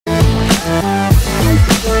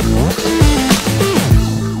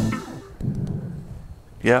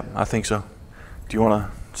Yeah, I think so. Do you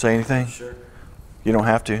want to say anything? Sure. You don't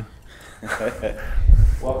have to.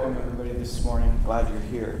 Welcome everybody this morning. Glad you're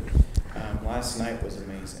here. Last night was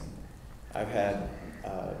amazing. I've had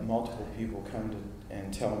multiple people come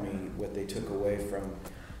and tell me what they took away from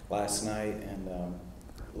last night, and a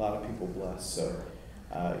lot of people blessed. So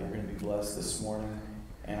you're going to be blessed this morning.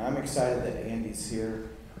 And I'm excited that Andy's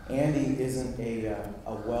here. Andy isn't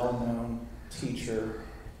a well-known teacher,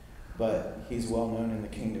 but he's well-known in the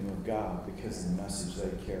kingdom of God because of the message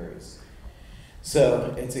that he carries.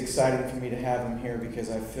 So it's exciting for me to have him here because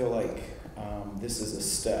I feel like this is a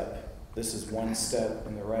step. This is one step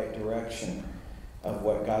in the right direction of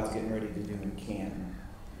what God's getting ready to do in Canton.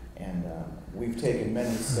 And we've taken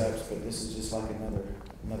many steps, but this is just like another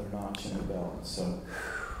notch in the belt. So,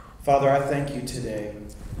 Father, I thank you today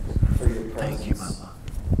for your presence. Thank you, my love.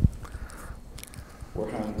 We're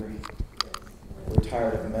hungry. We're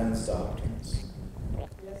tired of men's doctrines.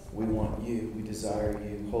 We want you. We desire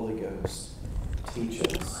you. Holy Ghost, teach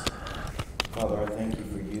us. Father, I thank you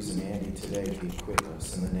for using Andy today to equip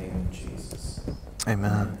us in the name of Jesus.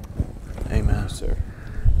 Amen. Amen. Yes, sir.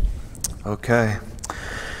 Okay.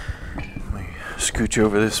 Let me scooch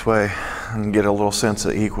over this way and get a little sense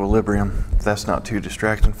of equilibrium, if that's not too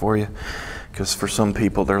distracting for you. Because for some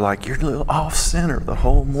people, they're like, you're a little off-center the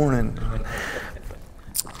whole morning.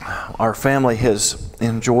 Our family has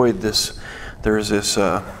enjoyed this. There's this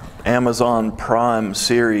Amazon Prime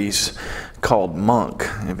series called Monk.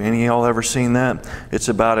 Have any of y'all ever seen that? It's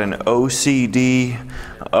about an OCD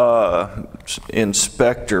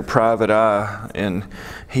inspector, private eye, and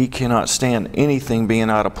he cannot stand anything being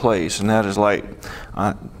out of place. And that is like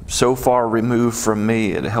so far removed from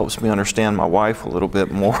me, it helps me understand my wife a little bit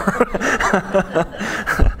more.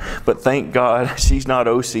 But thank God she's not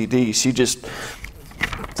OCD. She just,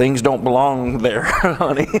 things don't belong there,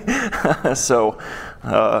 honey. So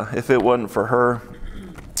if it wasn't for her,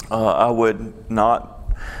 I would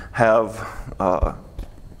not have,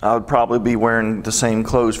 I would probably be wearing the same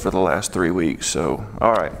clothes for the last 3 weeks. So,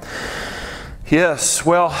 all right. Yes,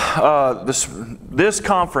 well, this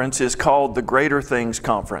conference is called the Greater Things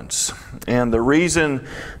Conference. And the reason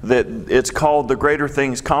that it's called the Greater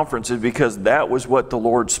Things Conference is because that was what the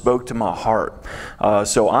Lord spoke to my heart.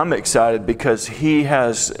 So I'm excited because He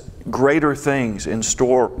has greater things in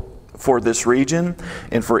store for this region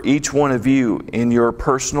and for each one of you in your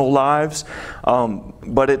personal lives.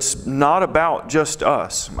 But it's not about just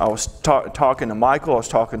us. I was talking to Michael, I was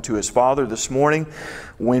talking to his father this morning.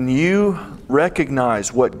 When you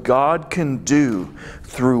recognize what God can do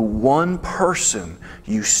through one person,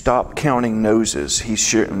 you stop counting noses.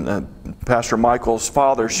 Pastor Michael's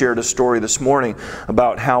father shared a story this morning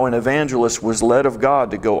about how an evangelist was led of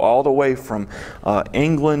God to go all the way from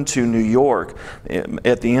England to New York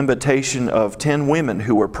at the invitation of 10 women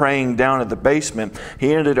who were praying down at the basement.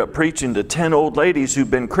 He ended up preaching to 10 old ladies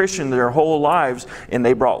who'd been Christian their whole lives, and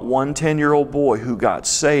they brought one 10-year-old boy who got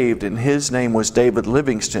saved, and his name was David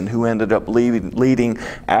Livingston, who ended up leading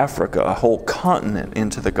Africa, a whole continent,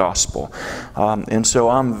 into the gospel. And so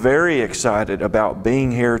I'm very excited about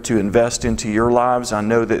being here to invest into your lives. I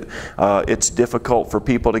know that it's difficult for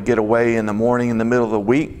people to get away in the morning, in the middle of the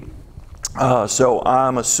week. So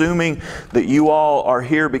I'm assuming that you all are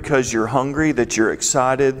here because you're hungry, that you're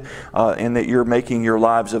excited, and that you're making your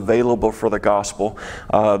lives available for the gospel.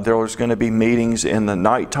 There's going to be meetings in the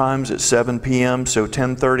night times at 7 p.m., so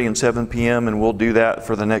 10:30 and 7 p.m., and we'll do that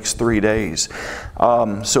for the next 3 days.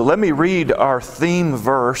 So let me read our theme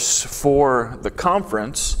verse for the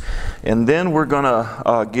conference, and then we're going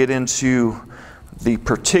to get into the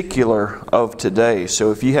particular of today.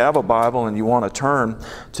 So if you have a Bible and you want to turn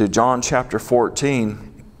to John chapter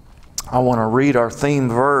 14, I want to read our theme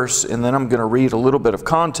verse, and then I'm going to read a little bit of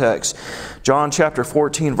context. John chapter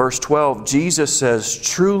 14, verse 12, Jesus says,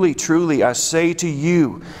 "Truly, truly, I say to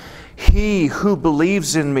you, he who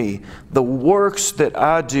believes in me, the works that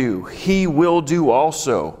I do, he will do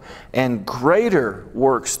also, and greater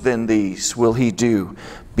works than these will he do,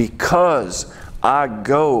 because I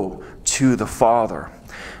go to the Father."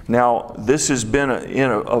 Now, this has been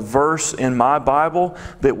a verse in my Bible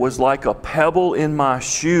that was like a pebble in my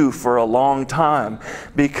shoe for a long time,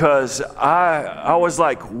 because I was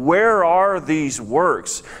like, where are these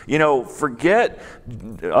works? You know, forget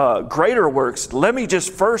greater works. Let me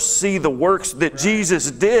just first see the works that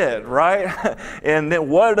Jesus did, right? And then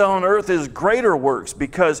what on earth is greater works?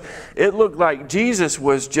 Because it looked like Jesus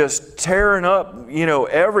was just tearing up,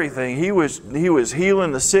 everything. He was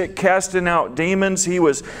healing the sick, casting out demons. He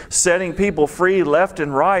was setting people free left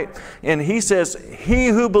and right. And he says, he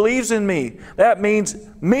who believes in me, that means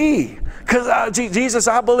me. Because Jesus,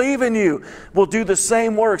 I believe in you, will do the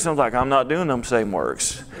same works. I'm like, I'm not doing them same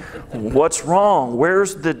works. What's wrong?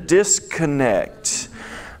 Where's the disconnect?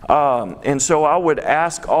 And so I would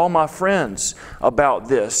ask all my friends about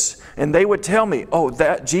this. And they would tell me, oh,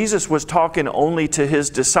 that Jesus was talking only to his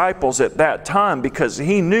disciples at that time because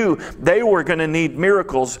he knew they were going to need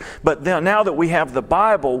miracles. But now that we have the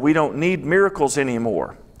Bible, we don't need miracles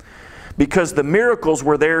anymore. Because the miracles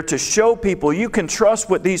were there to show people you can trust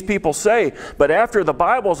what these people say. But after the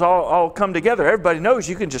Bible's all come together, everybody knows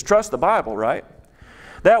you can just trust the Bible, right?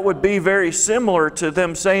 That would be very similar to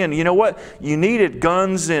them saying, you know what, you needed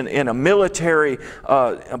guns in a military,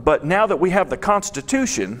 but now that we have the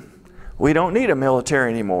Constitution, we don't need a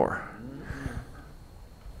military anymore.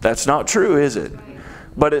 That's not true, is it?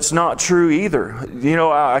 But it's not true either. You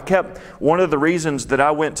know, one of the reasons that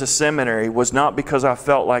I went to seminary was not because I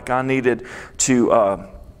felt like I needed to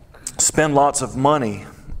spend lots of money.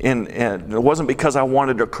 And it wasn't because I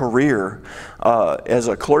wanted a career as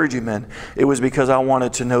a clergyman. It was because I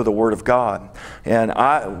wanted to know the Word of God. And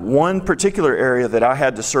one particular area that I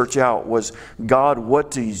had to search out was, God, what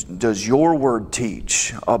does your Word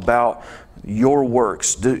teach about your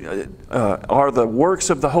works? Are the works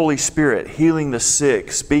of the Holy Spirit, healing the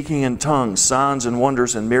sick, speaking in tongues, signs and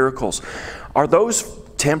wonders and miracles, are those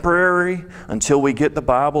temporary until we get the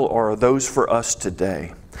Bible, or are those for us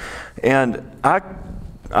today? And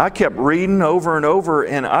I kept reading over and over,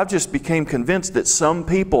 and I just became convinced that some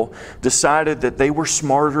people decided that they were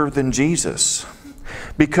smarter than Jesus.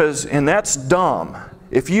 And that's dumb.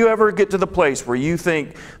 If you ever get to the place where you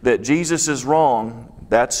think that Jesus is wrong,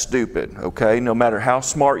 that's stupid, okay? No matter how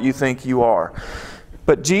smart you think you are.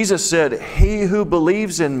 But Jesus said, he who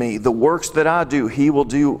believes in me, the works that I do, he will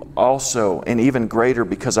do also, and even greater,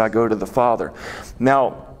 because I go to the Father.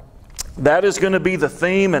 Now, that is going to be the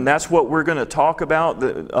theme, and that's what we're going to talk about.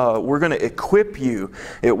 We're going to equip you.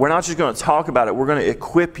 We're not just going to talk about it. We're going to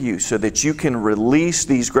equip you so that you can release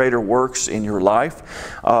these greater works in your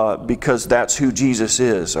life, because that's who Jesus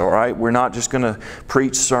is, all right? We're not just going to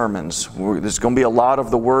preach sermons. There's going to be a lot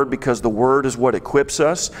of the Word, because the Word is what equips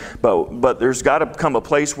us, but there's got to come a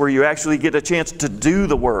place where you actually get a chance to do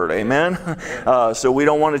the Word, amen? So we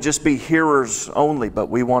don't want to just be hearers only, but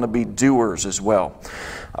we want to be doers as well.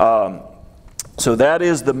 So that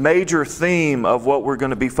is the major theme of what we're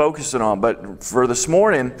going to be focusing on. But for this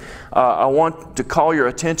morning, I want to call your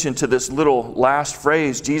attention to this little last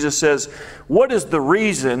phrase. Jesus says, what is the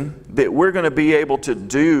reason that we're going to be able to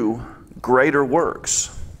do greater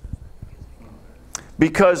works?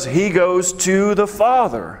 Because he goes to the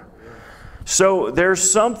Father. So there's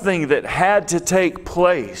something that had to take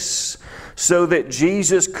place so that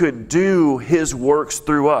Jesus could do his works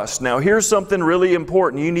through us. Now here's something really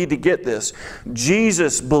important. You need to get this.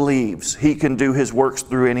 Jesus believes he can do his works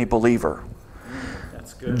through any believer.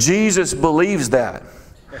 That's good. Jesus believes that.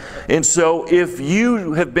 And so if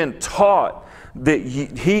you have been taught that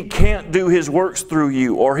he can't do his works through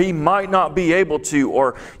you, or he might not be able to,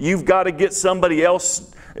 or you've got to get somebody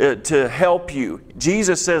else to help you,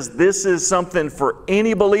 Jesus says this is something for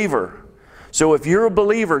any believer. So if you're a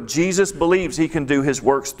believer, Jesus believes he can do his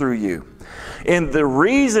works through you. And the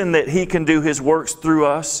reason that he can do his works through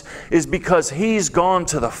us is because he's gone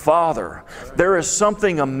to the Father. There is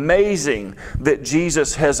something amazing that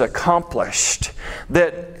Jesus has accomplished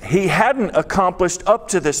that he hadn't accomplished up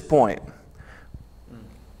to this point.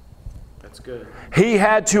 That's good. He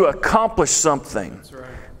had to accomplish something. That's right.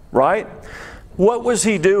 Right? What was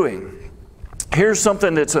he doing? Here's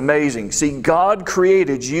something that's amazing. See, God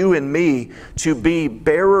created you and me to be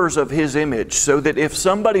bearers of his image, so that if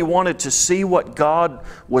somebody wanted to see what God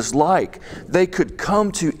was like, they could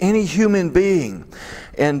come to any human being.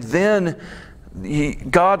 And then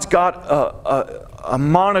God's got a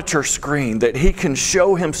monitor screen that he can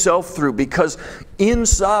show himself through, because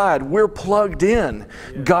inside we're plugged in.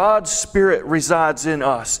 God's Spirit resides in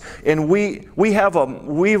us. And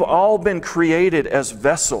we've all been created as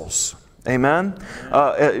vessels. Amen?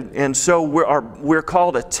 And so we're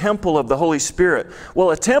called a temple of the Holy Spirit.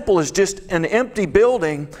 Well, a temple is just an empty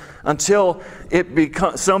building until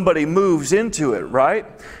somebody moves into it, right?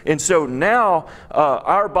 And so now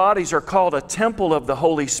our bodies are called a temple of the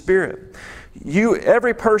Holy Spirit.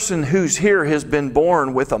 Every person who's here has been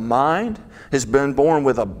born with a mind, has been born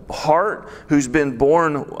with a heart, who's been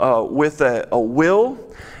born with a will,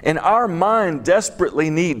 and our mind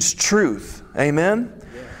desperately needs truth. Amen?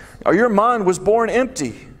 Your mind was born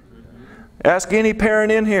empty. Ask any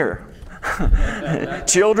parent in here.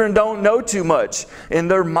 Children don't know too much, and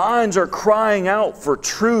their minds are crying out for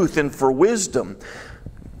truth and for wisdom.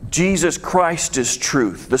 Jesus Christ is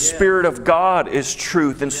truth. The Spirit of God is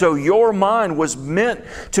truth. And so your mind was meant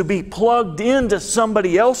to be plugged into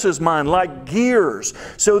somebody else's mind like gears,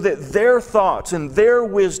 so that their thoughts and their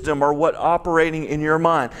wisdom are what operating in your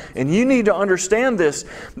mind. And you need to understand this,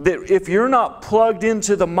 that if you're not plugged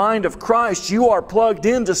into the mind of Christ, you are plugged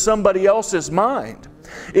into somebody else's mind.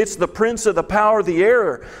 It's the prince of the power of the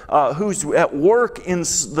air who's at work in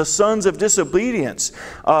the sons of disobedience.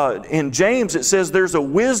 In James it says there's a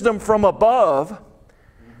wisdom from above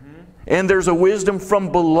and there's a wisdom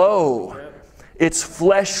from below. It's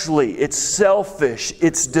fleshly, it's selfish,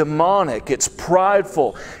 it's demonic, it's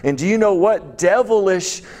prideful. And do you know what?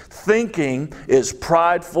 Devilish thinking is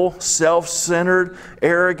prideful, self-centered,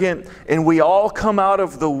 arrogant, and we all come out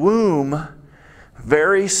of the womb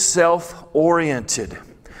very self-oriented.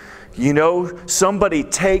 You know, somebody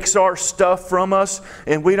takes our stuff from us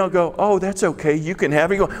and we don't go, oh, that's okay, you can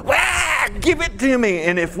have it. You go, wah, give it to me.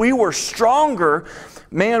 And if we were stronger,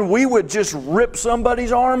 man, we would just rip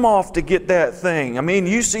somebody's arm off to get that thing. I mean,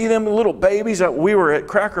 you see them little babies. We were at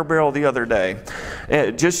Cracker Barrel the other day,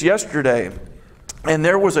 just yesterday. And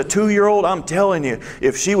there was a 2-year-old, I'm telling you,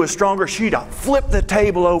 if she was stronger, she'd have flipped the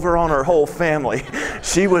table over on her whole family.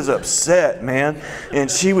 She was upset, man.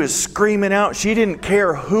 And she was screaming out. She didn't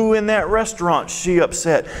care who in that restaurant she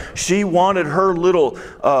upset. She wanted her little,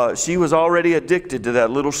 she was already addicted to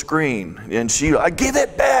that little screen. And she, I give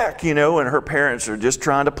it back, you know, and her parents are just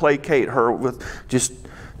trying to placate her with just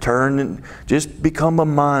turn and just become a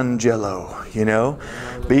Mangello, you know.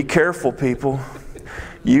 Be careful, people.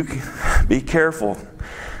 You be careful.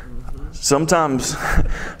 Sometimes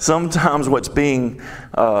what's being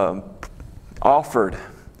offered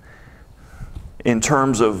in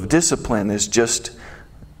terms of discipline is just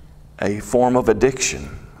a form of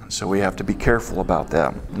addiction. So we have to be careful about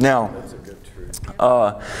that. Now,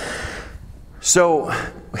 so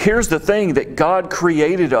here's the thing, that God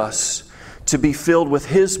created us to be filled with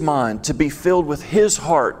His mind, to be filled with His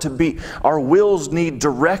heart, our wills need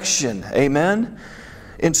direction. Amen?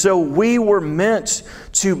 And so we were meant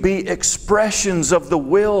to be expressions of the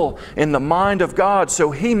will and the mind of God.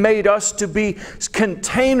 So He made us to be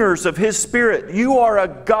containers of His Spirit. You are a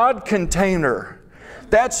God container.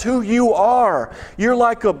 That's who you are. You're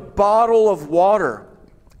like a bottle of water.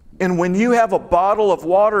 And when you have a bottle of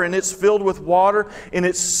water and it's filled with water and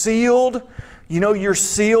it's sealed, you know, you're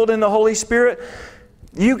sealed in the Holy Spirit,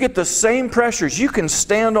 you get the same pressures. You can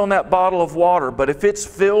stand on that bottle of water, but if it's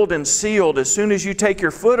filled and sealed, as soon as you take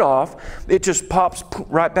your foot off, it just pops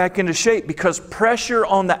right back into shape, because pressure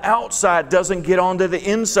on the outside doesn't get onto the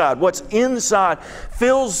inside. What's inside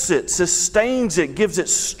fills it, sustains it, gives it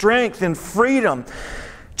strength and freedom.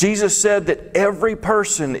 Jesus said that every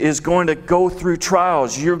person is going to go through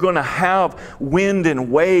trials. You're going to have wind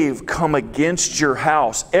and wave come against your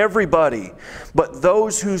house. Everybody. But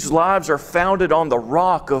those whose lives are founded on the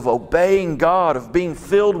rock of obeying God, of being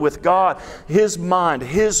filled with God, His mind,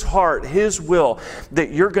 His heart, His will,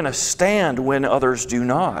 that you're going to stand when others do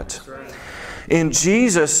not. That's right. And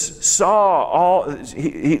Jesus saw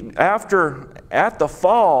after at the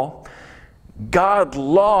fall, God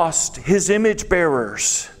lost His image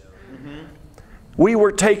bearers. We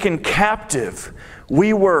were taken captive.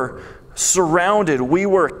 We were surrounded. We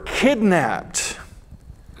were kidnapped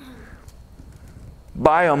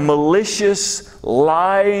by a malicious,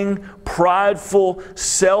 lying, prideful,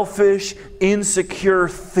 selfish, insecure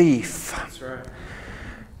thief. That's right.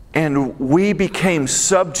 And we became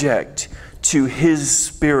subject to his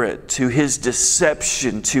spirit, to his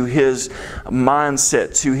deception, to his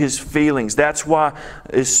mindset, to his feelings. That's why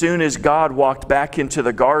as soon as God walked back into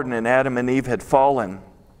the garden and Adam and Eve had fallen,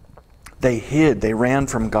 they hid, they ran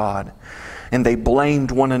from God. And they blamed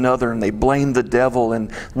one another and they blamed the devil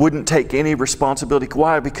and wouldn't take any responsibility.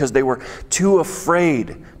 Why? Because they were too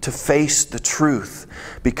afraid to face the truth.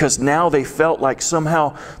 Because now they felt like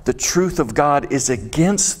somehow the truth of God is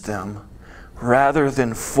against them rather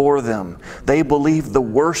than for them. They believed the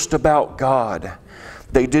worst about God.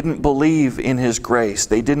 They didn't believe in His grace.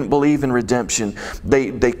 They didn't believe in redemption.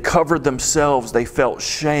 They covered themselves. They felt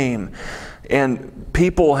shame. And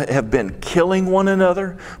people have been killing one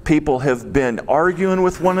another. People have been arguing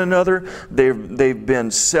with one another. They've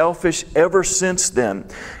been selfish ever since then.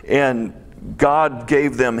 And God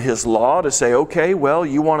gave them His law to say, okay, well,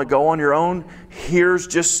 you want to go on your own? Here's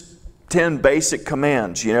just 10 basic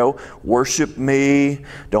commands. You know, worship me.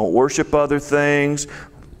 Don't worship other things.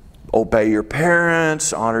 obey your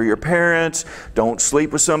parents, honor your parents, don't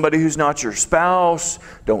sleep with somebody who's not your spouse,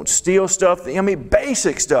 don't steal stuff. I mean,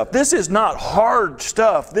 basic stuff. This is not hard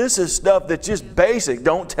stuff. This is stuff that's just basic.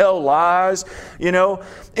 Don't tell lies, you know.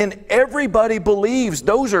 And everybody believes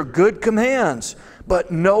those are good commands,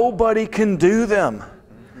 but nobody can do them.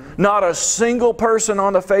 Not a single person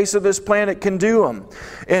on the face of this planet can do them.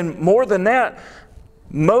 And more than that,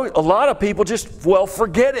 a lot of people just, well,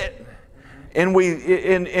 forget it. And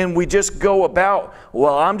we just go about,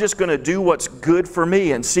 well, I'm just going to do what's good for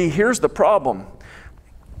me. And see, here's the problem.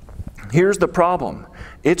 Here's the problem.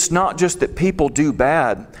 It's not just that people do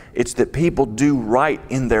bad. It's that people do right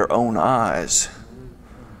in their own eyes.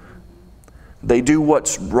 They do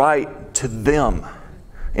what's right to them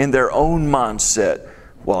in their own mindset.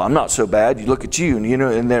 Well, I'm not so bad. You look at you, and you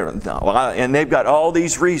know, and they've got all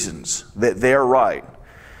these reasons that they're right.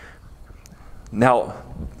 Now,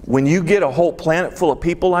 when you get a whole planet full of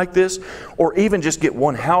people like this, or even just get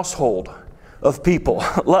one household of people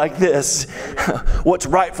like this, what's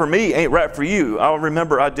right for me ain't right for you. I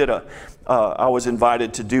remember I was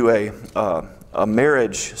invited to do a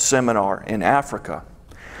marriage seminar in Africa.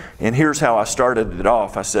 And here's how I started it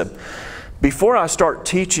off. I said, before I start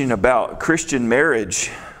teaching about Christian marriage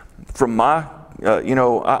from my,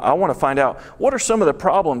 I want to find out what are some of the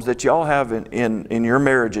problems that y'all have in your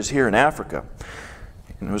marriages here in Africa.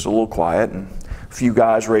 And it was a little quiet, and a few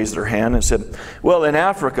guys raised their hand and said, well, in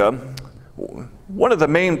Africa, one of the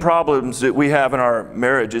main problems that we have in our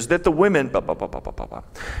marriage is that the women, blah, blah, blah, blah, blah, blah.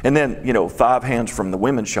 And then, 5 hands from the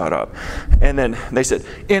women shot up. And then they said,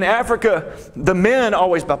 in Africa, the men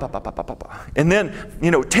always, blah, blah, blah, blah, blah, blah. And then,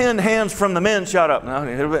 10 hands from the men shot up.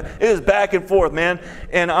 It was back and forth, man.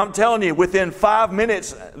 And I'm telling you, within 5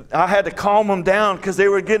 minutes, I had to calm them down because they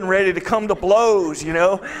were getting ready to come to blows,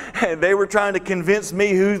 And they were trying to convince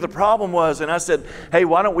me who the problem was. And I said, hey,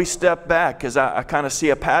 why don't we step back? Because I kind of see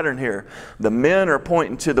a pattern here. The men are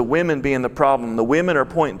pointing to the women being the problem. The women are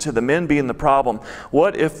pointing to the men being the problem.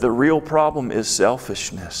 What if the real problem is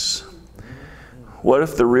selfishness? What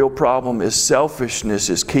if the real problem is selfishness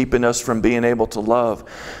is keeping us from being able to love?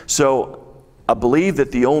 So I believe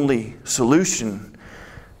that the only solution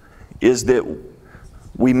is that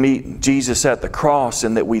we meet Jesus at the cross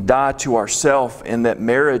and that we die to ourselves, and that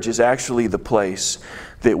marriage is actually the place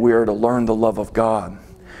that we are to learn the love of God,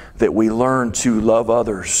 that we learn to love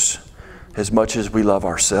others as much as we love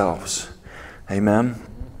ourselves. Amen?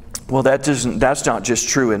 Well, that's not just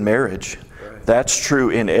true in marriage. That's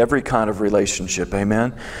true in every kind of relationship.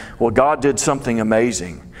 Amen? Well, God did something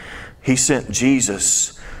amazing. He sent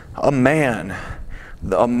Jesus, a man.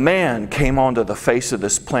 A man came onto the face of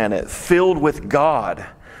this planet filled with God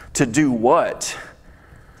to do what?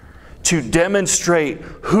 To demonstrate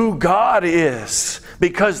who God is.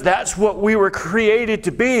 Because that's what we were created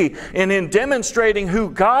to be. And in demonstrating who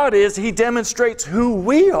God is, He demonstrates who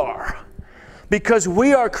we are. Because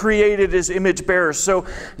we are created as image bearers. So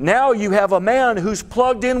now you have a man who's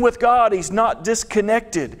plugged in with God. He's not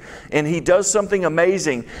disconnected. And he does something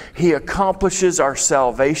amazing. He accomplishes our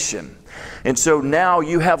salvation. And so now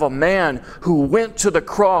you have a man who went to the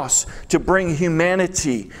cross to bring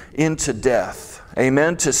humanity into death.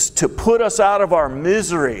 Amen? To put us out of our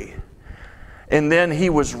misery. And then He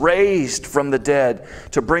was raised from the dead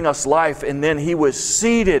to bring us life. And then He was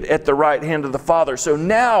seated at the right hand of the Father. So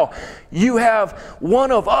now you have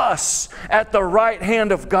one of us at the right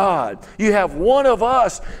hand of God. You have one of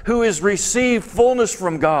us who has received fullness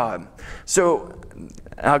from God. So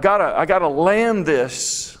I gotta land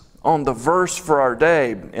this on the verse for our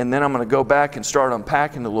day. And then I'm going to go back and start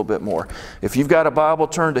unpacking a little bit more. If you've got a Bible,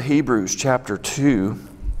 turn to Hebrews chapter 2.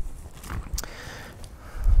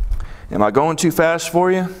 Am I going too fast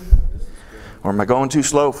for you? Or am I going too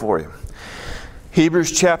slow for you?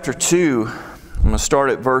 Hebrews chapter 2, I'm going to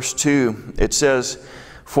start at verse 2. It says,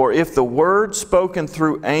 for if the word spoken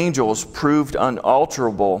through angels proved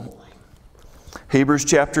unalterable, Hebrews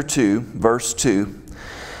chapter 2, verse 2,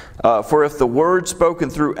 for if the word spoken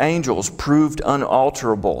through angels proved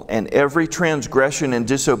unalterable, and every transgression and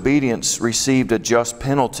disobedience received a just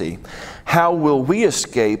penalty, how will we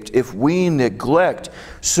escape if we neglect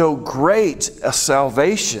so great a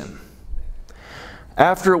salvation?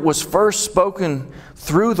 After it was first spoken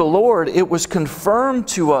through the Lord, it was confirmed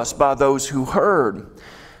to us by those who heard,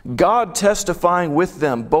 God testifying with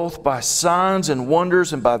them both by signs and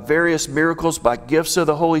wonders and by various miracles, by gifts of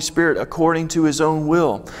the Holy Spirit according to His own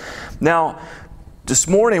will. Now, this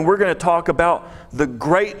morning we're going to talk about the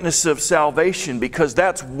greatness of salvation, because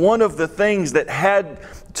that's one of the things that had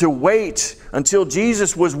to wait until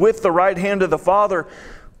Jesus was with the right hand of the Father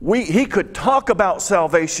He could talk about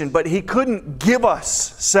salvation, but He couldn't give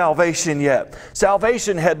us salvation yet.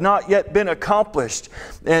 Salvation had not yet been accomplished.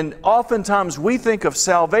 And oftentimes we think of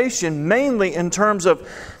salvation mainly in terms of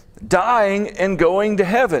dying and going to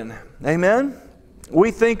heaven. Amen? We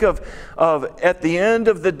think of at the end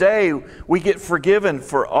of the day, we get forgiven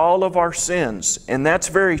for all of our sins. And that's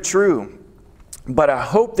very true. But I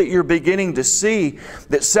hope that you're beginning to see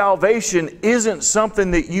that salvation isn't something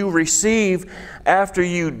that you receive after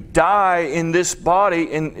you die in this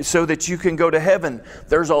body and so that you can go to heaven.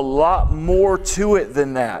 There's a lot more to it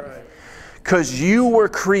than that. Because you were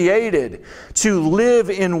created to live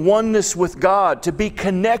in oneness with God, to be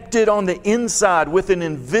connected on the inside with an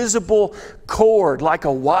invisible cord like a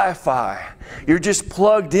Wi-Fi. You're just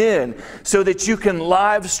plugged in so that you can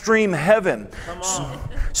live stream heaven.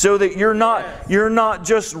 So that you're not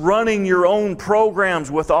just running your own programs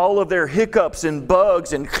with all of their hiccups and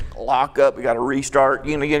bugs and lock up, you got to restart,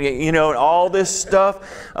 and all this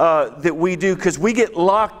stuff that we do, because we get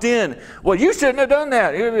locked in. Well, you shouldn't have done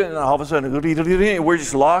that. And all of a sudden, we're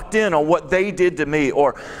just locked in on what they did to me,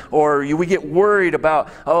 or we get worried about,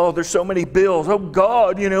 oh, there's so many bills. Oh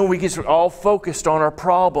God, we get all focused on our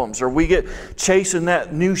problems, or we get chasing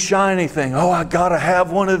that new shiny thing. Oh, I gotta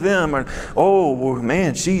have one of them, or oh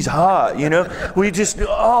man, she's hot. We just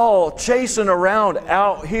all chasing around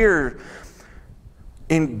out here.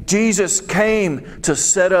 And Jesus came to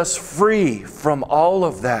set us free from all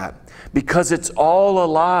of that, because it's all a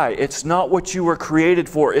lie. It's not what you were created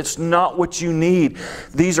for. It's not what you need.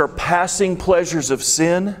 These are passing pleasures of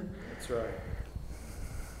sin. That's right.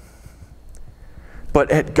 But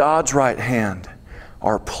at God's right hand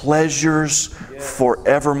are pleasures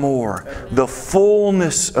forevermore. The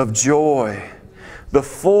fullness of joy. The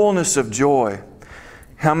fullness of joy.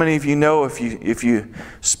 How many of you know if you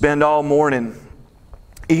spend all morning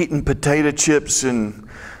eating potato chips and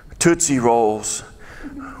Tootsie Rolls,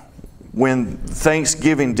 when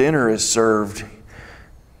Thanksgiving dinner is served,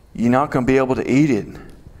 you're not going to be able to eat it.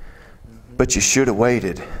 But you should have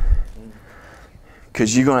waited.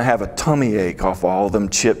 Because you're going to have a tummy ache off all them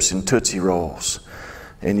chips and Tootsie Rolls.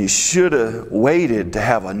 And you should have waited to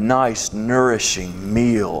have a nice, nourishing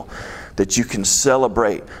meal that you can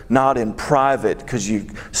celebrate, not in private because you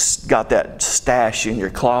got that stash in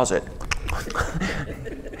your closet,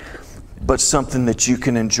 but something that you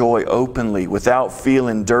can enjoy openly without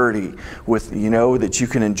feeling dirty, that you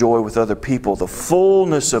can enjoy with other people. The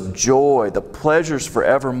fullness of joy, the pleasures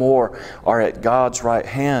forevermore are at God's right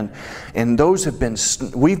hand. And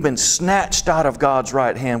we've been snatched out of God's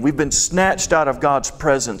right hand. We've been snatched out of God's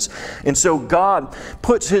presence. And so God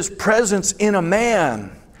puts His presence in a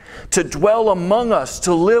man to dwell among us,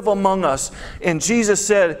 to live among us. And Jesus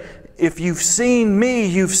said, if you've seen me,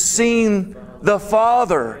 you've seen the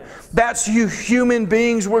Father. That's who human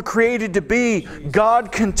beings were created to be, God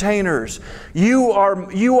containers. You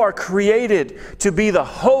are created to be the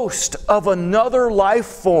host of another life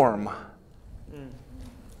form.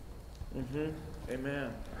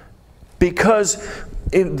 Amen. Because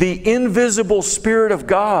the invisible Spirit of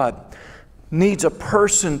God needs a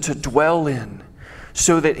person to dwell in,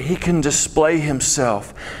 so that He can display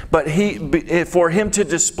Himself. But for Him to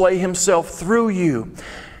display Himself through you,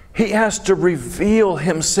 He has to reveal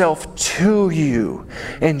Himself to you.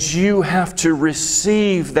 And you have to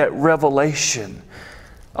receive that revelation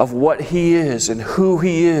of what He is and who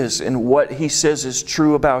He is and what He says is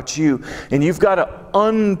true about you. And you've got to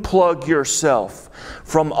unplug yourself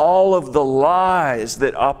from all of the lies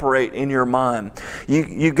that operate in your mind.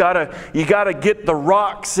 You gotta get the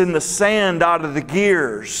rocks and the sand out of the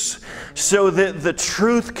gears so that the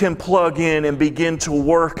truth can plug in and begin to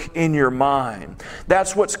work in your mind.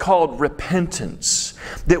 That's what's called repentance.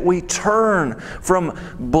 That we turn from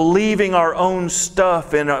believing our own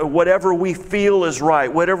stuff and whatever we feel is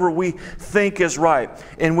right, whatever we think is right.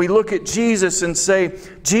 And we look at Jesus and say,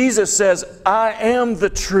 Jesus says, I am the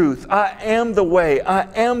truth. I am the way. I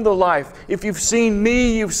am the life. If you've seen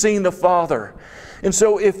me, you've seen the Father. And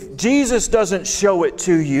so if Jesus doesn't show it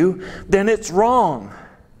to you, then it's wrong.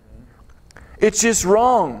 It's just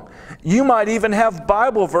wrong. You might even have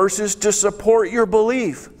Bible verses to support your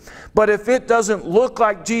belief. But if it doesn't look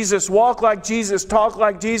like Jesus, walk like Jesus, talk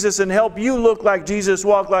like Jesus, and help you look like Jesus,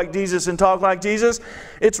 walk like Jesus, and talk like Jesus,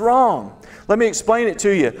 it's wrong. Let me explain it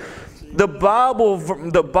to you. The Bible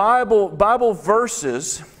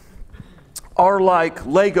verses are like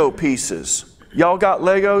Lego pieces. Y'all got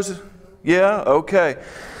Legos? Yeah? Okay.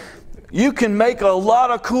 You can make a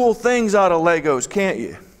lot of cool things out of Legos, can't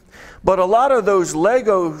you? But a lot of those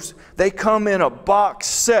Legos, they come in a box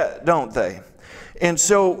set, don't they? And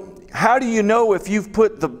so how do you know if you've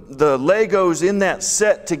put the Legos in that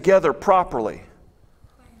set together properly?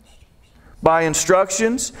 By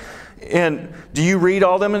instructions. And do you read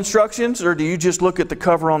all them instructions, or do you just look at the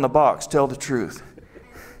cover on the box? Tell the truth.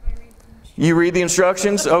 You read the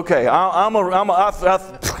instructions? Okay,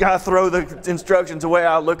 I throw the instructions away.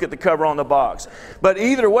 I look at the cover on the box. But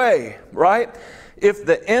either way, right? If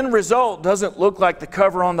the end result doesn't look like the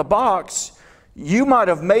cover on the box, you might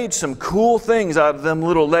have made some cool things out of them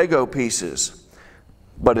little Lego pieces,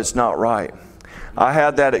 but it's not right. I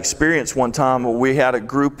had that experience one time where we had a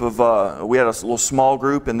group of, we had a little small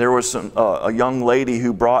group, and there was a young lady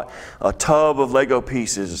who brought a tub of Lego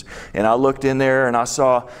pieces. And I looked in there and I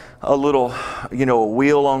saw a little, a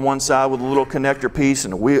wheel on one side with a little connector piece,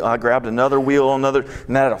 and a wheel. I grabbed another wheel on another,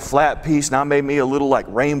 and that had a flat piece, and I made me a little like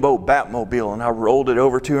rainbow Batmobile, and I rolled it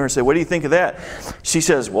over to her and said, "What do you think of that?" She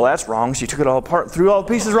says, "Well, that's wrong." She took it all apart, threw all the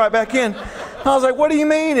pieces right back in. I was like, "What do you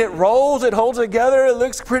mean? It rolls, it holds together, it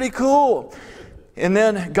looks pretty cool." And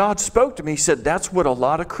then God spoke to me. He said, that's what a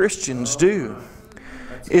lot of Christians do,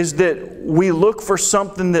 is that we look for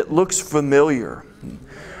something that looks familiar.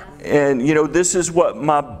 And, this is what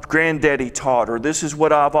my granddaddy taught, or this is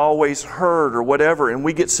what I've always heard, or whatever. And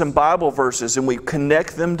we get some Bible verses and we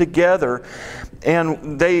connect them together,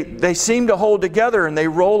 and they seem to hold together and they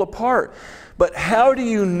roll apart. But how do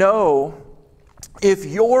you know if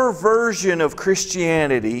your version of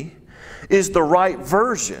Christianity is the right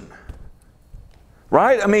version?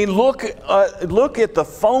 Right? I mean, look at the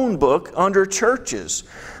phone book under churches.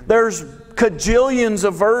 There's cajillions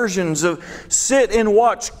of versions of sit and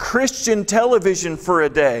watch Christian television for a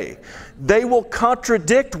day. They will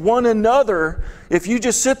contradict one another. If you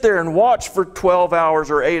just sit there and watch for 12 hours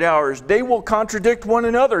or 8 hours, they will contradict one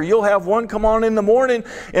another. You'll have one come on in the morning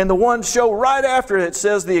and the one show right after it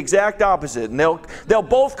says the exact opposite. And they'll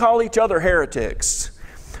both call each other heretics.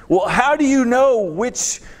 Well, how do you know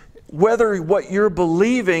whether what you're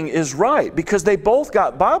believing is right? Because they both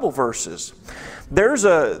got Bible verses. There's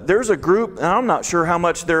a group, and I'm not sure how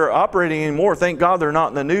much they're operating anymore. Thank God they're not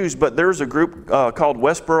in the news, but there's a group called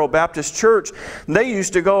Westboro Baptist Church. They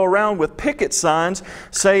used to go around with picket signs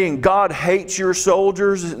saying God hates your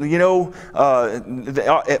soldiers,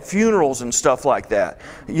 at funerals and stuff like that.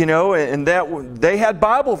 And that they had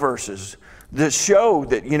Bible verses that show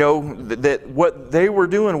that, that what they were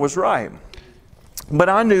doing was right. But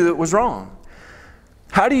I knew it was wrong.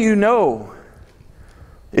 How do you know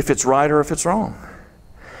if it's right or if it's wrong?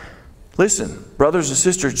 Listen, brothers and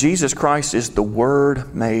sisters, Jesus Christ is the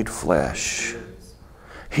Word made flesh.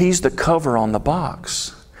 He's the cover on the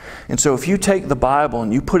box. And so if you take the Bible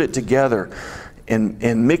and you put it together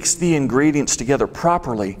and mix the ingredients together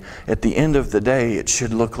properly, at the end of the day, it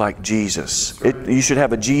should look like Jesus. You should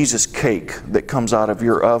have a Jesus cake that comes out of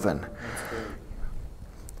your oven.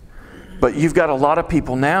 But you've got a lot of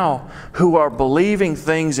people now who are believing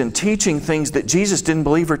things and teaching things that Jesus didn't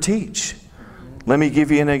believe or teach. Let me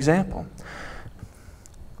give you an example.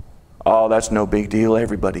 Oh, that's no big deal.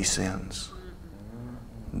 Everybody sins.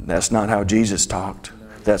 That's not how Jesus talked.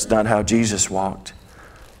 That's not how Jesus walked.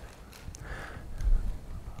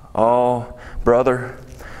 Oh, brother,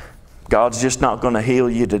 God's just not going to heal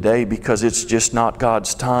you today because it's just not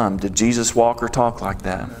God's time. Did Jesus walk or talk like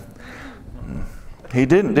that? He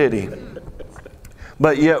didn't, did he?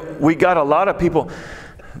 But yet we got a lot of people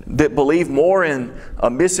that believe more in a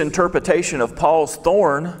misinterpretation of Paul's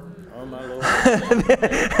thorn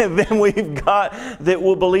than we've got that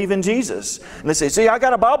will believe in Jesus. And they say, see, I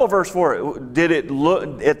got a Bible verse for it. Did it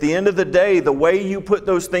look, at the end of the day, the way you put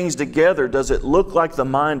those things together, does it look like the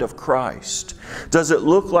mind of Christ? Does it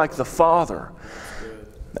look like the Father?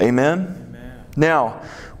 Amen? Amen. Now,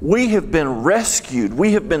 we have been rescued.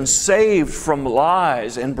 We have been saved from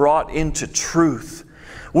lies and brought into truth.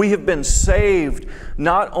 We have been saved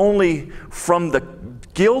not only from the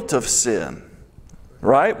guilt of sin,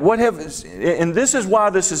 right? And this is why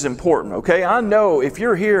this is important, okay? I know if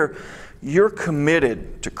you're here, you're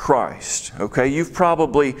committed to Christ, okay? You've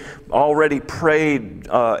probably already prayed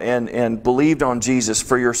and believed on Jesus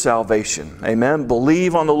for your salvation. Amen?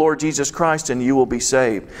 Believe on the Lord Jesus Christ and you will be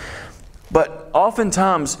saved. But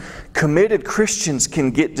oftentimes, committed Christians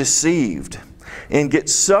can get deceived and get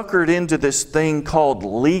suckered into this thing called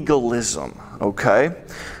legalism, okay?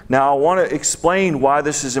 Now, I want to explain why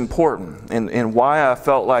this is important and why I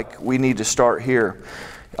felt like we need to start here.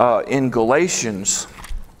 In Galatians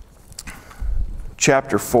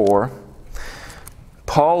chapter 4,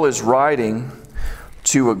 Paul is writing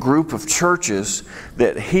to a group of churches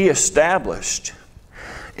that he established.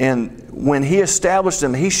 And when He established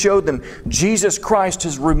them, He showed them Jesus Christ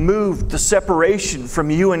has removed the separation from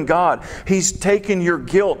you and God. He's taken your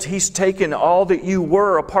guilt. He's taken all that you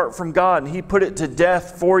were apart from God, and He put it to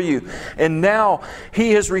death for you. And now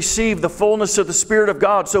He has received the fullness of the Spirit of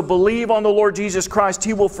God. So believe on the Lord Jesus Christ.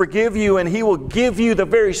 He will forgive you, and He will give you the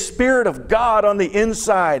very Spirit of God on the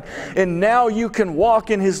inside. And now you can walk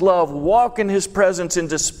in His love, walk in His presence, and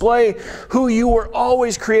display who you were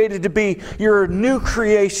always created to be. You're a new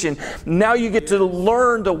creation. Now you get to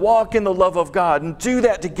learn to walk in the love of God and do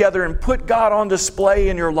that together and put God on display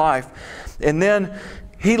in your life. And then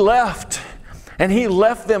He left. And He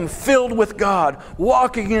left them filled with God,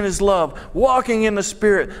 walking in His love, walking in the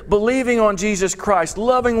Spirit, believing on Jesus Christ,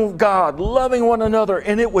 loving God, loving one another.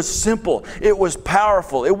 And it was simple. It was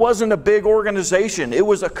powerful. It wasn't a big organization. It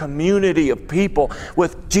was a community of people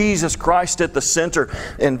with Jesus Christ at the center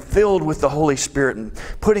and filled with the Holy Spirit and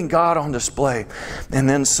putting God on display. And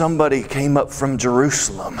then somebody came up from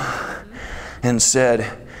Jerusalem and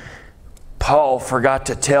said, Paul forgot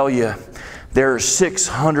to tell you, there are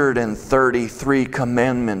 633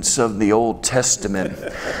 commandments of the Old Testament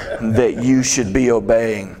that you should be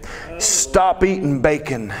obeying. Stop eating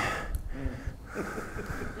bacon.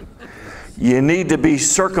 You need to be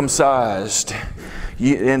circumcised.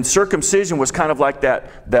 And circumcision was kind of like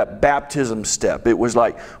that baptism step. It was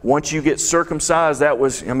like, once you get circumcised, that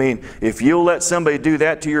was, I mean, if you'll let somebody do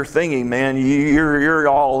that to your thingy, man, you're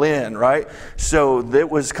all in, right? So that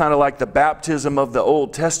was kind of like the baptism of the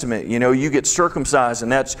Old Testament. You know, you get circumcised,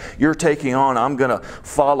 and that's, you're taking on, I'm going to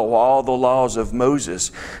follow all the laws of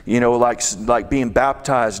Moses. You know, like being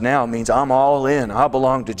baptized now means I'm all in. I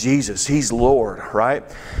belong to Jesus. He's Lord, right?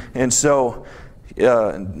 And so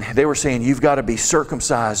they were saying, you've got to be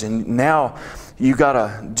circumcised, and now you got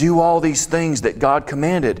to do all these things that God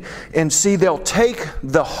commanded. And see, they'll take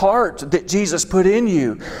the heart that Jesus put in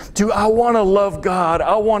you to, I want to love God.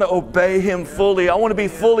 I want to obey Him fully. I want to be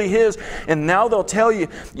fully His. And now they'll tell you,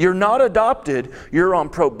 you're not adopted, you're on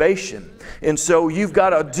probation. And so you've got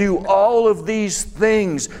to do all of these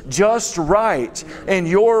things just right. And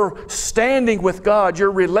your standing with God, your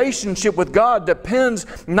relationship with God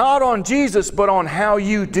depends not on Jesus, but on how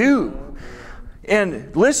you do.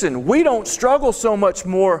 And listen, we don't struggle so much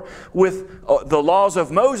more with the laws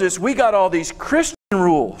of Moses. We got all these Christian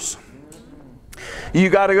rules. You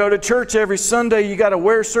got to go to church every Sunday. You got to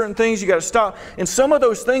wear certain things. You got to stop. And some of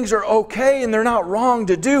those things are okay and they're not wrong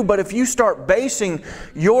to do. But if you start basing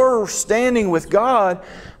your standing with God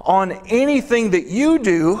on anything that you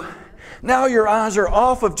do, now your eyes are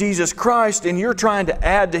off of Jesus Christ and you're trying to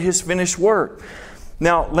add to His finished work.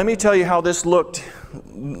 Now, let me tell you how this looked.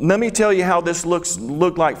 Let me tell you how this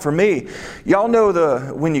looked like for me. Y'all know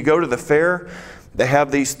when you go to the fair, they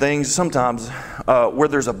have these things sometimes where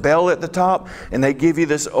there's a bell at the top, and they give you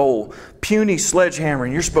this old puny sledgehammer,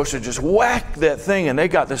 and you're supposed to just whack that thing, and they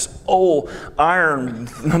got this old iron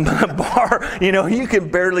bar. You know, you can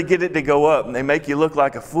barely get it to go up, and they make you look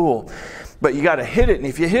like a fool. But you got to hit it, and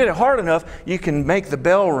if you hit it hard enough, you can make the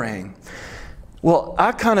bell ring. Well,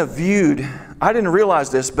 I kind of I didn't realize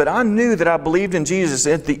this, but I knew that I believed in Jesus.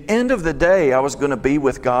 At the end of the day, I was going to be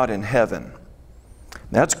with God in heaven.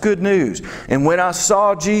 That's good news. And when I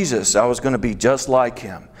saw Jesus, I was going to be just like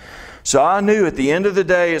Him. So I knew at the end of the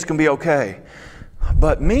day, it's going to be okay.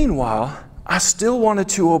 But meanwhile, I still wanted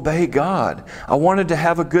to obey God. I wanted to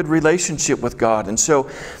have a good relationship with God. And so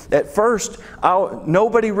at first,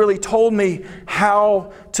 nobody really told me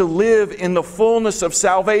how to live in the fullness of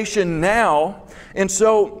salvation now. And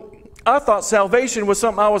so I thought salvation was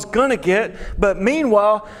something I was going to get. But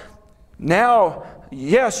meanwhile, now,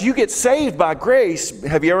 yes, you get saved by grace.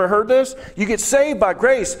 Have you ever heard this? You get saved by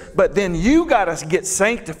grace, but then you got to get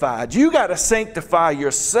sanctified. You got to sanctify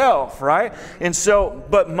yourself, right? And so,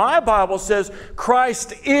 but my Bible says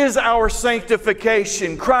Christ is our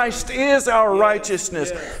sanctification. Christ is our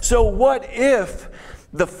righteousness. So what if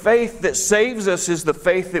the faith that saves us is the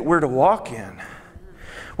faith that we're to walk in?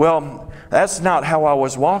 Well, that's not how I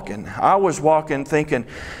was walking. I was walking thinking,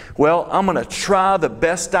 well, I'm going to try the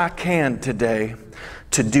best I can today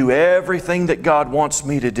to do everything that God wants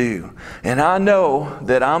me to do. And I know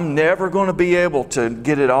that I'm never going to be able to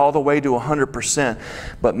get it all the way to 100%,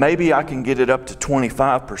 but maybe I can get it up to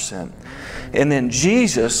 25%. And then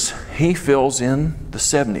Jesus, He fills in the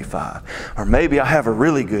 75. Or maybe I have a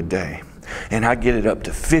really good day and I get it up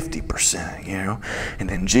to 50%, you know. And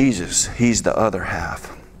then Jesus, He's the other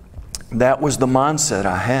half. That was the mindset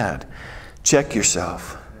I had. Check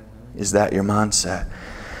yourself. Is that your mindset?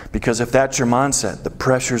 Because if that's your mindset, the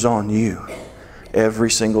pressure's on you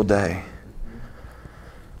every single day.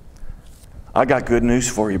 I got good news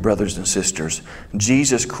for you, brothers and sisters.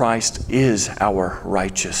 Jesus Christ is our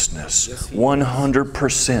righteousness.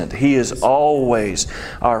 100%. He is always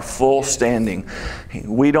our full standing.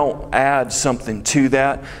 We don't add something to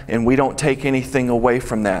that, and we don't take anything away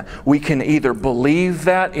from that. We can either believe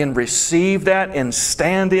that and receive that and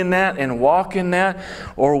stand in that and walk in that,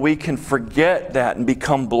 or we can forget that and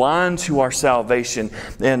become blind to our salvation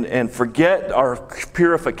and forget our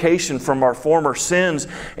purification from our former sins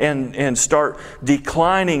and start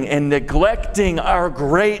declining and neglecting our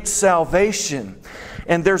great salvation.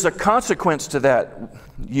 And there's a consequence to that.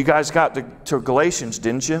 You guys got to Galatians,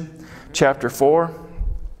 didn't you? Chapter 4.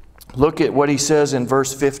 Look at what he says in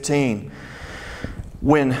verse 15.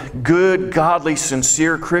 When good, godly,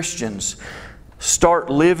 sincere Christians start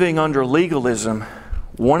living under legalism,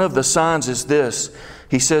 one of the signs is this.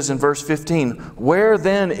 He says in verse 15, where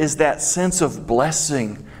then is that sense of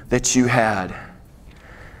blessing that you had?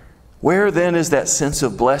 Where then is that sense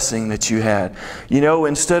of blessing that you had? You know,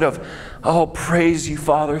 instead of, oh, praise you,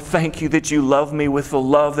 Father, thank you that you love me with the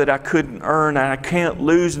love that I couldn't earn and I can't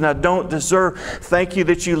lose and I don't deserve. Thank you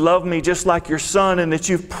that you love me just like your Son and that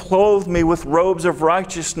you've clothed me with robes of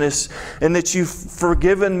righteousness and that you've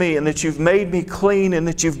forgiven me and that you've made me clean and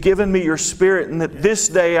that you've given me your Spirit and that this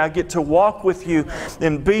day I get to walk with you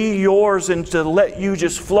and be yours and to let you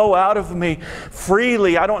just flow out of me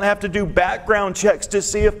freely. I don't have to do background checks to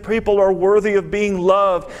see if people are worthy of being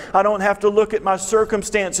loved. I don't have to look at my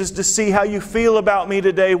circumstances to see how you feel about me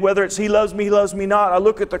today, whether it's he loves me not. I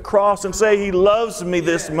look at the cross and say he loves me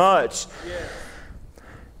this much.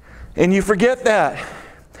 And you forget that.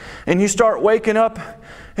 And you start waking up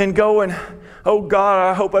and going, oh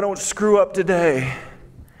God, I hope I don't screw up today.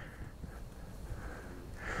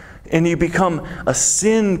 And you become a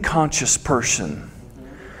sin-conscious person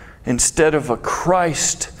instead of a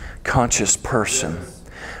Christ-conscious person.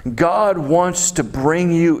 God wants to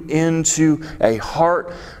bring you into a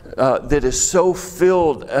heart that is so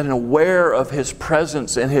filled and aware of His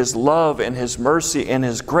presence and His love and His mercy and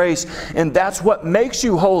His grace. And that's what makes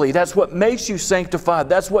you holy. That's what makes you sanctified.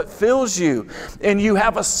 That's what fills you. And you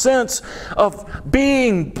have a sense of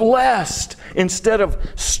being blessed instead of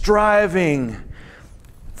striving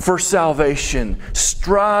for salvation,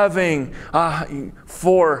 striving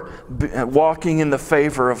for walking in the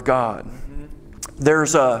favor of God.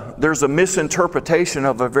 There's a misinterpretation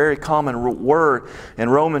of a very common word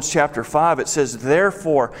in Romans chapter 5. It says,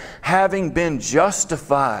 therefore, having been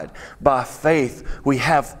justified by faith, we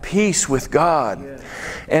have peace with God. Yeah.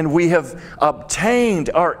 And we have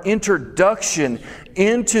obtained our introduction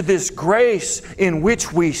into this grace in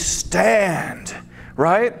which we stand.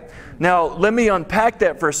 Right? Now, let me unpack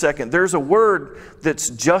that for a second. There's a word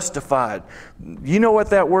that's justified. You know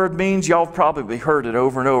what that word means? Y'all have probably heard it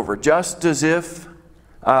over and over. Just as if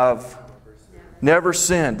I've never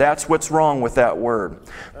sinned. That's what's wrong with that word.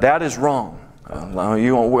 That is wrong. We're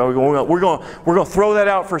going to throw that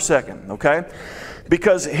out for a second, okay?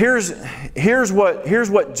 Because here's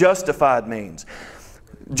what justified means.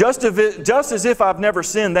 Just as if I've never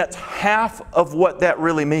sinned, that's half of what that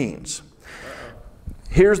really means.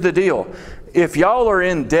 Here's the deal. If y'all are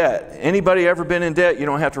in debt, anybody ever been in debt? You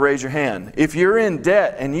don't have to raise your hand. If you're in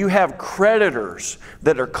debt and you have creditors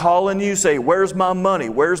that are calling you, say, where's my money?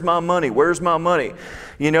 Where's my money? Where's my money?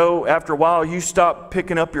 You know, after a while you stop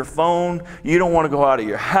picking up your phone. You don't want to go out of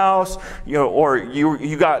your house. You know, or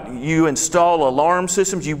you install alarm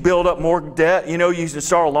systems. You build up more debt. You know, you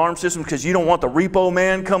install alarm systems because you don't want the repo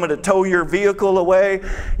man coming to tow your vehicle away.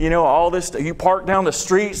 You know, all this. You park down the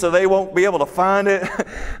street so they won't be able to find it.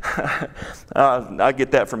 I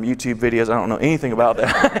get that from YouTube videos. I don't know anything about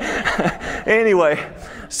that. Anyway,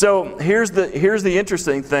 so here's the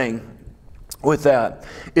interesting thing with that.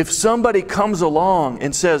 If somebody comes along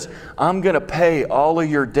and says, I'm going to pay all of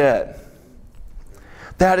your debt,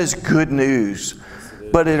 that is good news.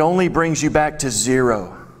 But it only brings you back to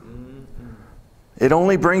zero. It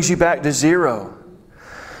only brings you back to zero.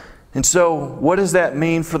 And so what does that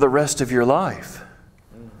mean for the rest of your life?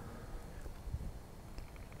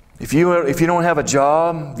 If you don't have a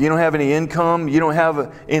job, you don't have any income, you don't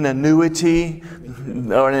have an annuity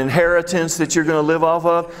or an inheritance that you're going to live off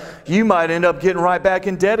of, you might end up getting right back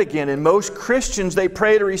in debt again. And most Christians, they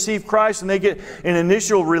pray to receive Christ and they get an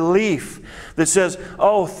initial relief that says,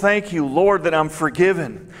 oh, thank you, Lord, that I'm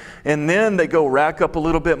forgiven. And then they go rack up a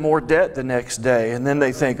little bit more debt the next day. And then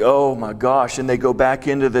they think, oh my gosh. And they go back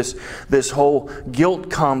into this whole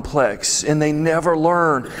guilt complex. And they never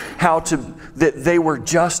learn that they were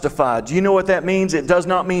justified. Do you know what that means? It does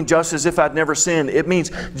not mean just as if I'd never sinned. It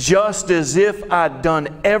means just as if I'd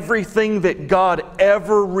done everything that God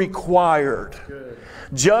ever required. Good.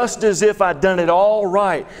 just as if I'd done it all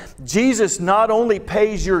right. Jesus not only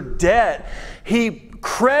pays your debt, He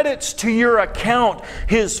credits to your account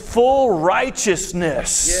His full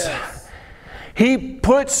righteousness. Yes.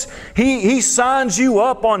 He signs you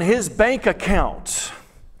up on His bank account.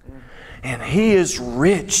 And He is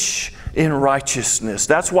rich in righteousness.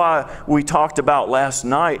 That's why we talked about last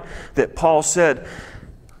night that Paul said,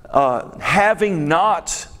 having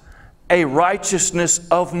not a righteousness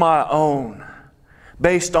of my own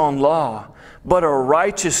based on law, but a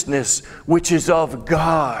righteousness which is of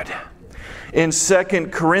God. In 2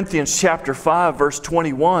 Corinthians chapter 5, verse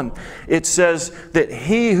 21, it says that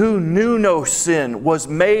He who knew no sin was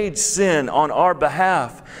made sin on our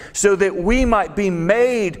behalf, so that we might be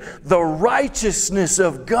made the righteousness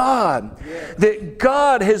of God. Yes. That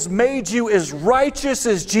God has made you as righteous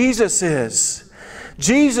as Jesus is.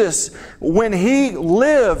 Jesus, when He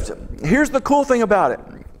lived, here's the cool thing about it.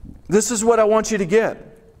 This is what I want you to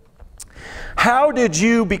get. How did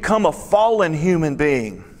you become a fallen human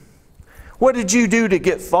being? What did you do to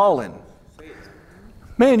get fallen?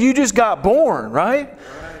 Man, you just got born, right?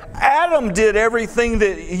 Adam did everything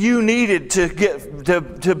that you needed to get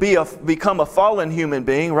to become a fallen human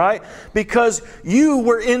being, right? Because you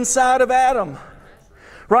were inside of Adam.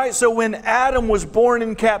 Right? So when Adam was born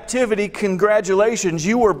in captivity, congratulations,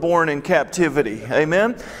 you were born in captivity.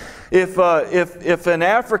 Amen? If an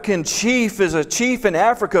African chief is a chief in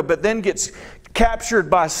Africa but then gets captured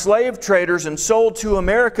by slave traders and sold to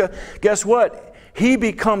America, guess what? He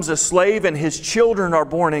becomes a slave and his children are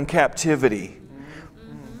born in captivity.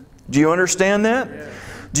 Do you understand that?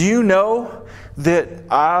 Do you know that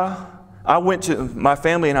my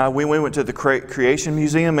family and I, we went to the Creation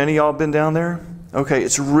Museum. Any of y'all been down there? Okay,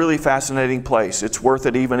 it's a really fascinating place. It's worth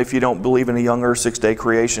it even if you don't believe in a young earth, 6-day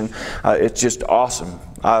creation. It's just awesome.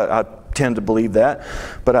 I tend to believe that,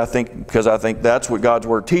 but I think that's what God's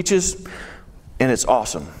Word teaches, and it's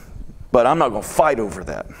awesome. But I'm not going to fight over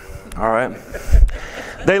that. All right?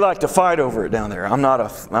 They like to fight over it down there. I'm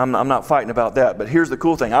not fighting about that. But here's the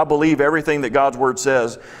cool thing. I believe everything that God's Word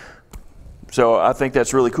says. So I think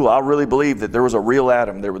that's really cool. I really believe that there was a real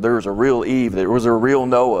Adam, there was a real Eve, there was a real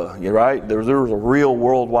Noah, right? There was a real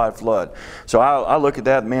worldwide flood. So I look at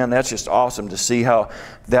that, man, that's just awesome to see how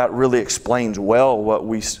that really explains well what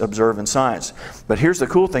we observe in science. But here's the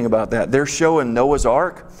cool thing about that. They're showing Noah's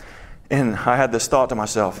Ark, and I had this thought to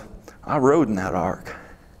myself, I rode in that ark.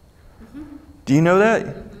 Do you know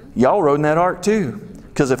that? Y'all rode in that ark too.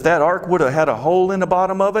 Because if that ark would have had a hole in the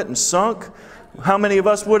bottom of it and sunk, how many of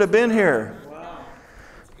us would have been here?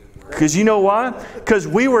 Because you know why? Because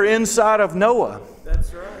we were inside of Noah.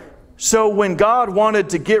 That's right. So when God wanted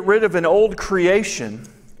to get rid of an old creation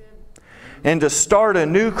and to start a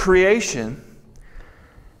new creation,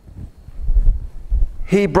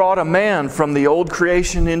 He brought a man from the old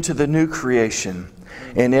creation into the new creation.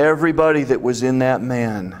 And everybody that was in that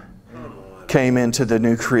man came into the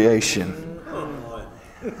new creation.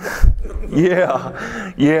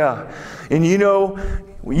 Yeah. And you know,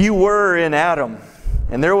 you were in Adam.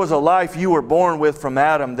 And there was a life you were born with from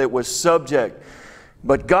Adam that was subject.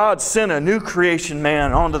 But God sent a new creation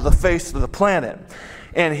man onto the face of the planet.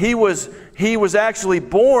 And he was actually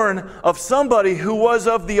born of somebody who was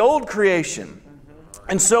of the old creation.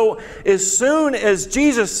 And so as soon as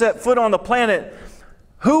Jesus set foot on the planet,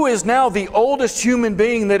 who is now the oldest human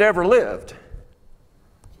being that ever lived?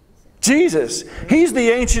 Jesus. He's the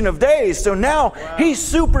Ancient of Days. So now He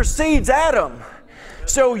supersedes Adam.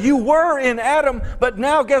 So you were in Adam, but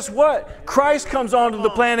now guess what? Christ comes onto the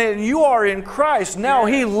planet and you are in Christ. Now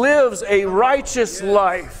He lives a righteous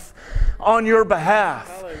life on your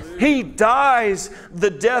behalf. He dies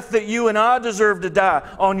the death that you and I deserve to die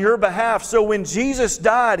on your behalf. So when Jesus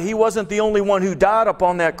died, He wasn't the only one who died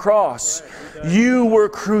upon that cross. You were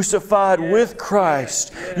crucified with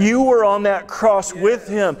Christ. You were on that cross with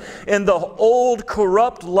Him. And the old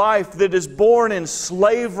corrupt life that is born in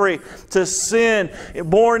slavery to sin,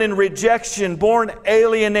 born in rejection, born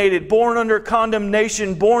alienated, born under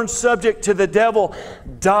condemnation, born subject to the devil,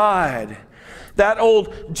 died. That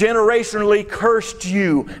old generationally cursed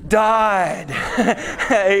you died.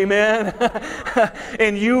 Amen.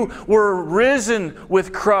 And you were risen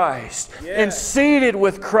with Christ and seated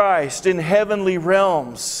with Christ in heavenly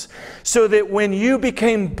realms. So that when you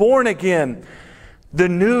became born again, the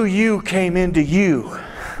new you came into you.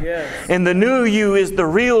 Yes. And the new you is the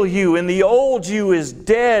real you. And the old you is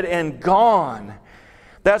dead and gone.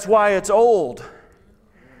 That's why it's old.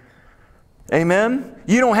 Amen?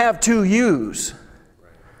 You don't have two yous.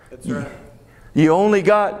 That's right. You only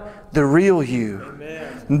got the real you.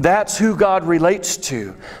 Amen. That's who God relates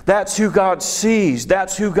to. That's who God sees.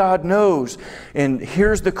 That's who God knows. And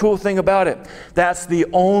here's the cool thing about it. That's the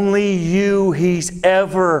only you He's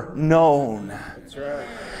ever known. That's right.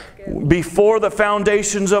 Before the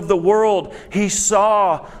foundations of the world, He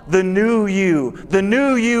saw the new you. The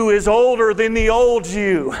new you is older than the old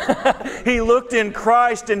you. He looked in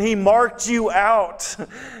Christ and He marked you out.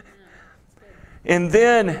 And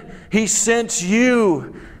then He sent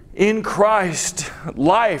you in Christ,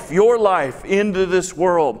 life, your life, into this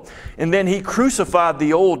world. And then He crucified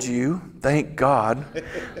the old you. Thank God.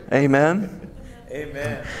 Amen.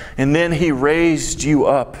 Amen. And then He raised you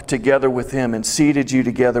up together with Him and seated you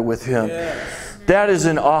together with Him. Yes. That is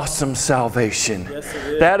an awesome salvation. Yes, it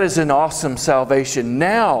is. That is an awesome salvation.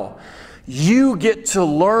 Now, you get to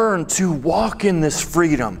learn to walk in this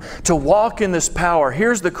freedom, to walk in this power.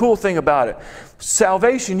 Here's the cool thing about it.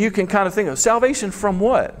 Salvation, you can kind of think of salvation from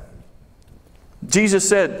what? Jesus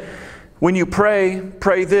said, when you pray,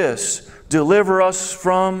 pray this: deliver us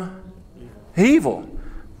from evil.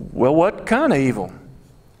 Well, what kind of evil?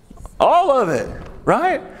 All of it,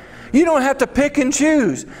 right? You don't have to pick and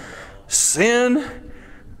choose. Sin,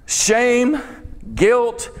 shame,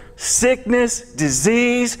 guilt, sickness,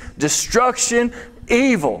 disease, destruction,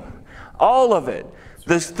 evil. All of it.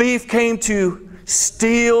 The thief came to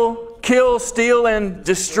steal, kill, steal, and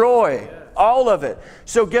destroy. All of it.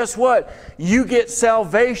 So guess what? You get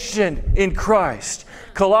salvation in Christ.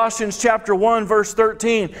 Colossians chapter 1 verse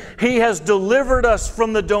 13, He has delivered us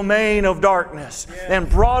from the domain of darkness and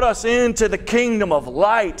brought us into the kingdom of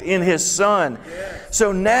light in His Son.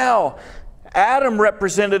 So now, Adam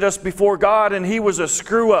represented us before God, and he was a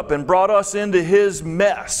screw-up and brought us into his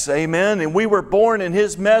mess. Amen? And we were born in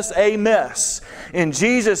his mess, a mess. And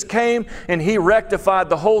Jesus came and He rectified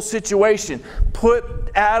the whole situation,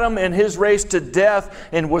 put Adam and his race to death,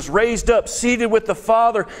 and was raised up, seated with the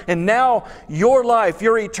Father. And now your life,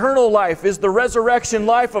 your eternal life, is the resurrection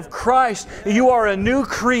life of Christ. You are a new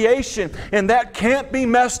creation, and that can't be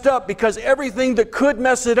messed up, because everything that could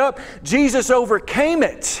mess it up, Jesus overcame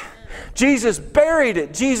it. Jesus buried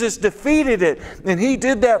it. Jesus defeated it. And He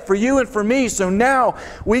did that for you and for me. So now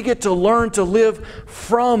we get to learn to live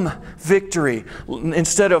from victory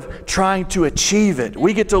instead of trying to achieve it.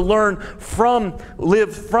 We get to live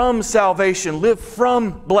from salvation, live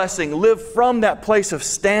from blessing, live from that place of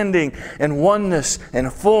standing and oneness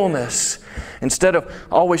and fullness, instead of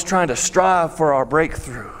always trying to strive for our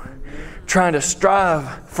breakthrough, trying to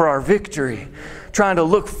strive for our victory, trying to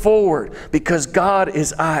look forward, because God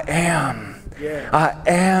is I am. Yeah. I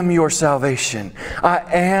am your salvation. I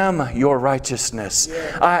am your righteousness.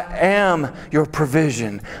 Yeah. I am your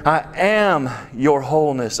provision. I am your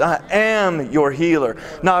wholeness. I am your healer.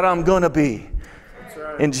 Not I'm going to be. That's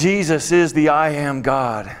right. And Jesus is the I am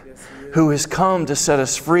God, Yes, He is. who has come to set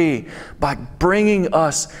us free by bringing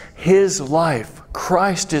us His life.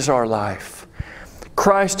 Christ is our life.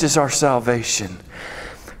 Christ is our salvation.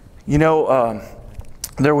 You know,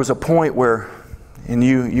 there was a point where, and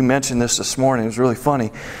you mentioned this morning, it was really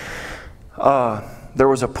funny. There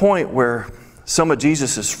was a point where some of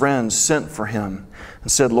Jesus' friends sent for Him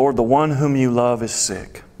and said, Lord, the one whom you love is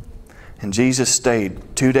sick. And Jesus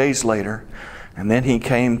stayed 2 days later, and then He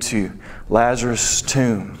came to Lazarus'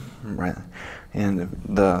 tomb. Right? And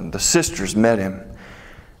the sisters met Him.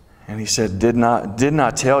 And He said, did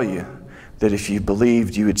not tell you that if you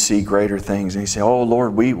believed you would see greater things? And He said, oh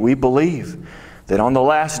Lord, we believe that on the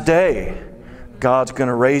last day, God's going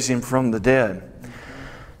to raise Him from the dead.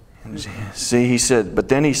 And see, He said, but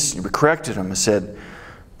then He corrected him and said,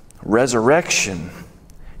 resurrection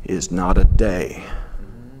is not a day.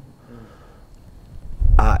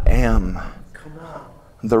 I am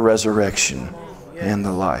the resurrection and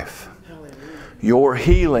the life. Your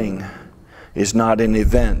healing is not an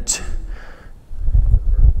event.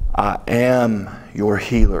 I am your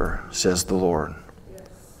healer, says the Lord.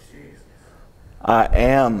 I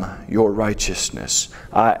am your righteousness.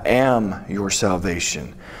 I am your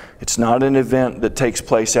salvation. It's not an event that takes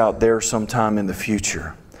place out there sometime in the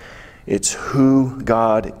future. It's who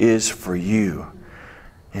God is for you.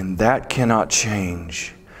 And that cannot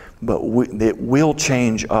change. But it will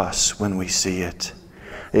change us when we see it.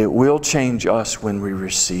 It will change us when we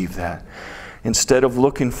receive that. Instead of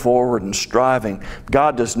looking forward and striving,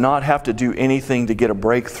 God does not have to do anything to get a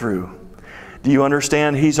breakthrough. Do you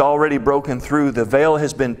understand? He's already broken through. The veil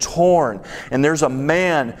has been torn. And there's a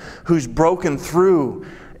man who's broken through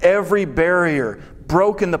every barrier,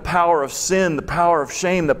 broken the power of sin, the power of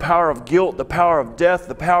shame, the power of guilt, the power of death,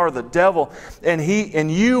 the power of the devil.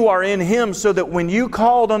 And you are in Him, so that when you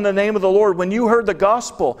called on the name of the Lord, when you heard the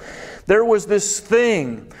gospel, there was this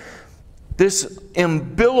thing this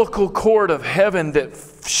umbilical cord of heaven that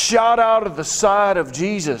shot out of the side of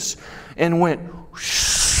Jesus and went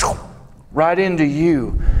right into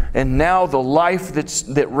you. And now the life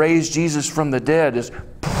that raised Jesus from the dead is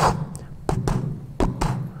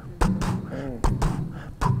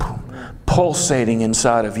pulsating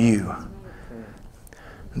inside of you.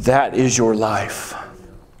 That is your life.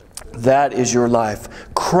 That is your life.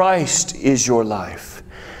 Christ is your life.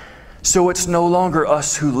 So it's no longer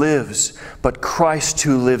us who lives, but Christ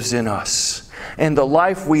who lives in us. And the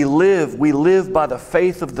life we live by the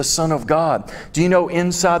faith of the Son of God. Do you know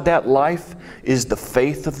inside that life is the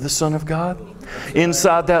faith of the Son of God?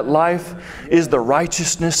 Inside that life is the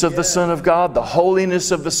righteousness of the Son of God, the holiness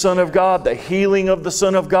of the Son of God, the healing of the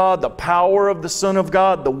Son of God, the power of the Son of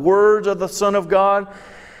God, the words of the Son of God.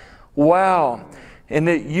 Wow. And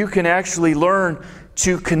that you can actually learn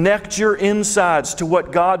to connect your insides to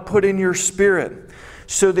what God put in your spirit,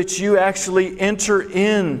 so that you actually enter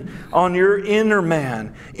in on your inner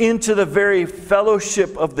man into the very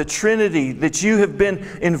fellowship of the Trinity, that you have been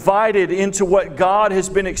invited into what God has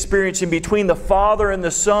been experiencing between the Father and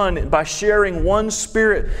the Son by sharing one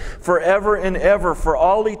Spirit forever and ever for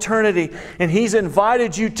all eternity. And He's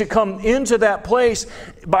invited you to come into that place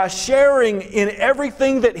by sharing in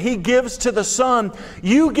everything that He gives to the Son.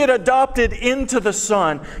 You get adopted into the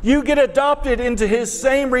Son. You get adopted into His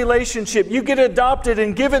same relationship. You get adopted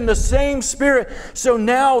and given the same Spirit. So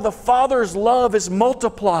now the Father's love is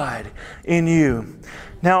multiplied in you.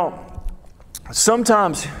 Now,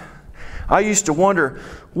 sometimes I used to wonder,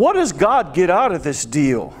 what does God get out of this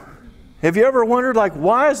deal? Have you ever wondered, like,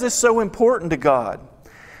 why is this so important to God?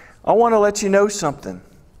 I want to let you know something.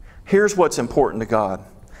 Here's what's important to God.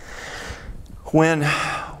 When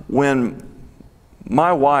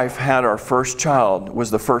my wife had our first child,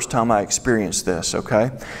 was the first time I experienced this,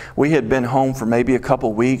 okay? We had been home for maybe a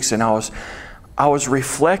couple weeks, and I was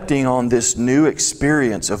reflecting on this new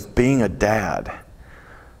experience of being a dad.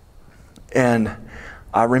 And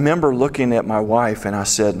I remember looking at my wife and I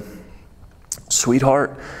said,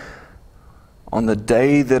 "Sweetheart, on the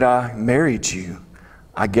day that I married you,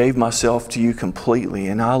 I gave myself to you completely,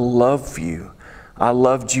 and I love you. I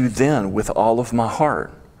loved you then with all of my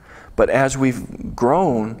heart. But as we've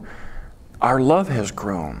grown, our love has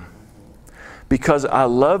grown. Because I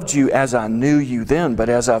loved you as I knew you then, but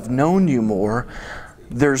as I've known you more,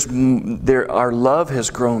 our love has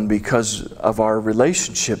grown because of our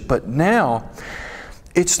relationship. But now,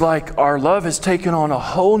 it's like our love has taken on a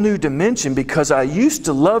whole new dimension, because I used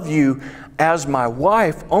to love you as my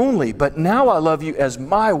wife only, but now I love you as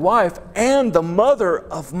my wife and the mother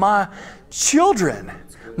of my children,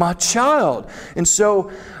 my child." And so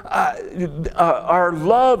our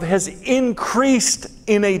love has increased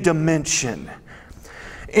in a dimension.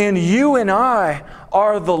 And you and I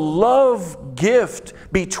are the love gift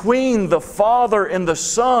between the Father and the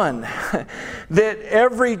Son. That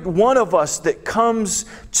every one of us that comes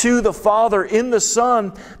to the Father in the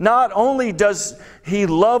Son, not only does He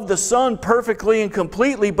love the Son perfectly and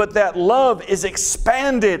completely, but that love is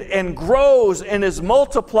expanded and grows and is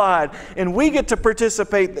multiplied. And we get to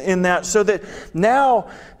participate in that, so that now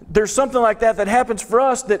there's something like that happens for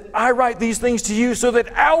us, that I write these things to you so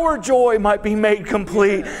that our joy might be made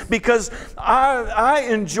complete. Because I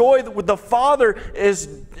enjoy the Father is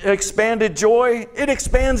expanded joy. It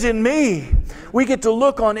expands in me. We get to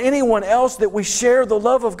look on anyone else that we share the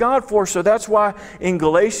love of God for. So that's why in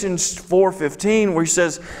Galatians 4:15, where He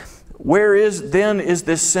says, "Where is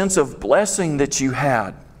this sense of blessing that you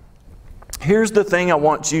had?" Here's the thing I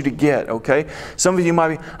want you to get, okay? Some of you might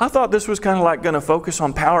be, I thought this was kind of like going to focus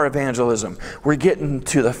on power evangelism. We're getting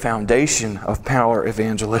to the foundation of power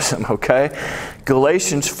evangelism, okay?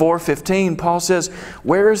 Galatians 4:15, Paul says,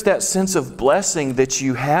 "Where is that sense of blessing that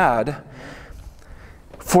you had?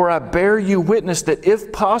 For I bear you witness that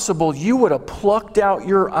if possible, you would have plucked out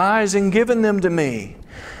your eyes and given them to me."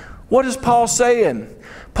 What is Paul saying?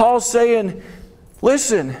 Paul's saying,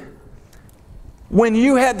 listen, when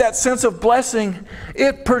you had that sense of blessing,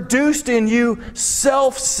 it produced in you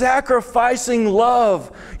self-sacrificing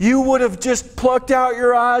love. You would have just plucked out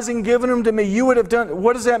your eyes and given them to me. You would have done,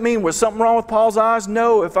 what does that mean? Was something wrong with Paul's eyes?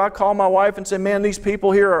 No. If I call my wife and say, "Man, these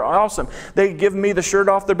people here are awesome," they give me the shirt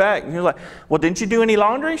off their back. And you're like, "Well, didn't you do any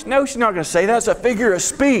laundry?" No, she's not going to say that. It's a figure of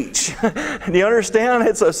speech. Do you understand?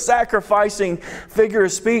 It's a sacrificing figure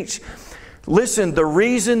of speech. Listen, the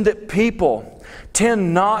reason that people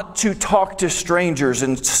tend not to talk to strangers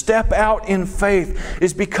and step out in faith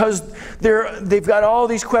is because they've got all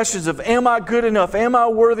these questions of, am I good enough? Am I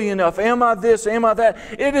worthy enough? Am I this? Am I that?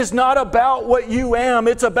 It is not about what you am.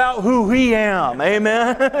 It's about who He am.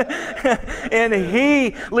 Amen? And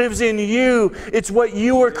He lives in you. It's what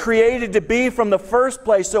you were created to be from the first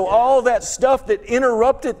place. So all that stuff that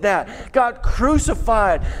interrupted that got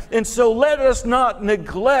crucified. And so let us not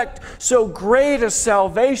neglect so great a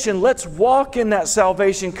salvation. Let's walk in that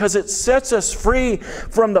salvation because it sets us free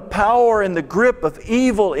from the power and the grip of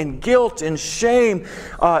evil and guilt and shame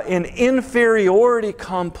and inferiority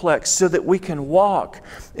complex, so that we can walk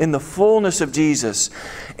in the fullness of Jesus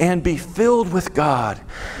and be filled with God.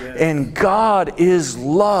 Yes. And God is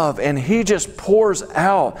love, and He just pours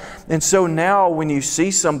out. And so now when you see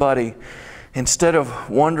somebody, instead of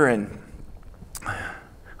wondering,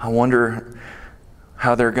 I wonder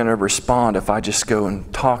how they're going to respond if I just go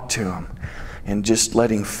and talk to them, and just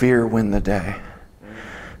letting fear win the day.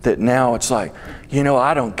 That now it's like,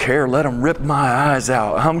 I don't care. Let them rip my eyes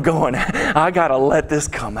out. I got to let this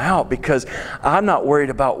come out because I'm not worried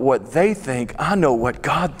about what they think. I know what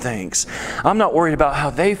God thinks. I'm not worried about how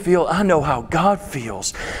they feel. I know how God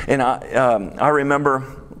feels. And I remember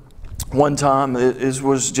one time, it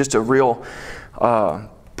was just a real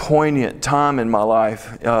poignant time in my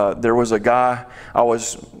life. There was a guy, I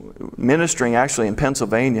was ministering actually in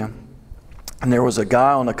Pennsylvania, and there was a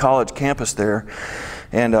guy on the college campus there.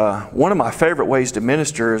 And one of my favorite ways to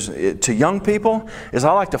minister to young people is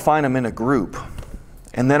I like to find them in a group.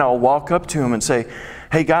 And then I'll walk up to them and say,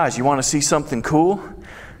 hey guys, you want to see something cool?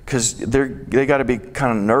 Because they got to be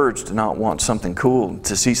kind of nerds to not want something cool,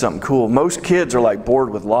 to see something cool. Most kids are like bored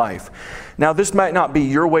with life. Now this might not be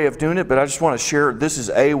your way of doing it, but I just want to share this is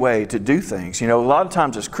a way to do things. A lot of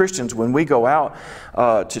times as Christians, when we go out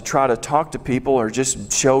to try to talk to people or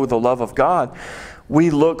just show the love of God, we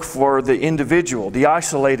look for the individual, the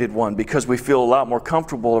isolated one, because we feel a lot more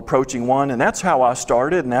comfortable approaching one. And that's how I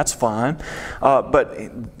started, and that's fine. But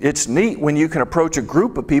it's neat when you can approach a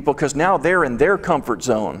group of people, because now they're in their comfort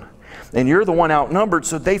zone. And you're the one outnumbered,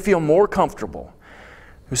 so they feel more comfortable.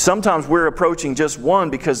 Sometimes we're approaching just one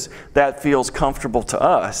because that feels comfortable to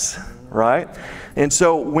us, right? And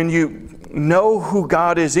so when you know who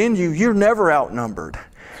God is in you, you're never outnumbered.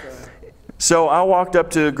 So I walked up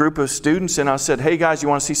to a group of students and I said, hey guys, you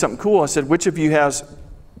want to see something cool? I said, which of you has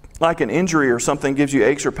like an injury or something gives you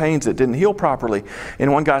aches or pains that didn't heal properly?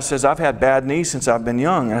 And one guy says, I've had bad knees since I've been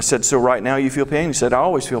young. And I said, so right now you feel pain? He said, I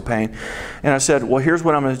always feel pain. And I said, well, here's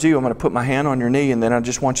what I'm going to do. I'm going to put my hand on your knee, and then I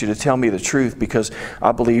just want you to tell me the truth, because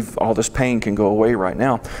I believe all this pain can go away right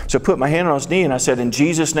now. So I put my hand on his knee and I said, in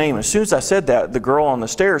Jesus' name. As soon as I said that, the girl on the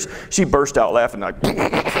stairs, she burst out laughing like,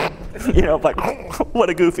 like, what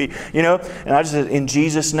a goofy, And I just said, in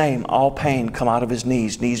Jesus' name, all pain come out of his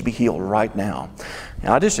knees be healed right now. And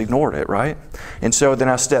I just ignored it, right? And so then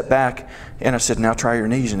I stepped back and I said, now try your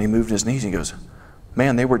knees. And he moved his knees and he goes,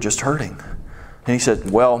 man, they were just hurting. And he said,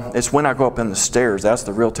 well, it's when I go up in the stairs. That's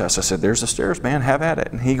the real test. I said, there's the stairs, man. Have at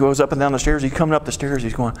it. And he goes up and down the stairs. He's coming up the stairs.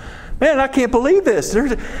 He's going, man, I can't believe this.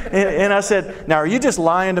 And I said, now, are you just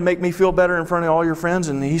lying to make me feel better in front of all your friends?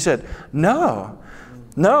 And he said, no,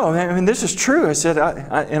 I mean, this is true. I said,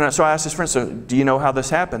 so I asked his friends, so do you know how this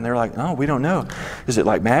happened? They're like, no, we don't know. Is it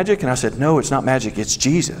like magic? And I said, no, it's not magic. It's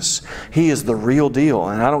Jesus. He is the real deal.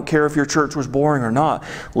 And I don't care if your church was boring or not.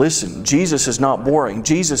 Listen, Jesus is not boring.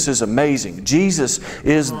 Jesus is amazing. Jesus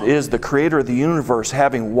is the creator of the universe,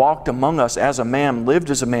 having walked among us as a man, lived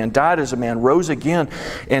as a man, died as a man, rose again.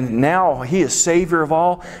 And now he is Savior of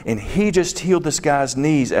all. And he just healed this guy's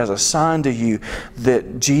knees as a sign to you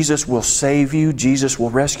that Jesus will save you. Jesus will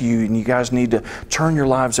rescue you, and you guys need to turn your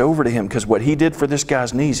lives over to him, because what he did for this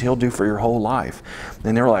guy's knees, he'll do for your whole life.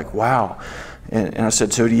 And they're like, wow. And I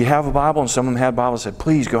said, so do you have a Bible? And some of them had Bibles. I said,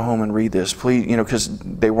 please go home and read this, please, because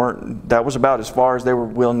that was about as far as they were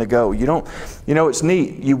willing to go. It's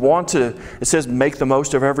neat. It says make the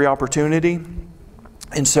most of every opportunity.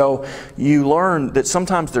 And so you learn that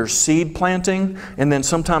sometimes there's seed planting and then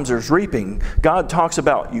sometimes there's reaping. God talks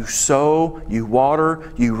about you sow, you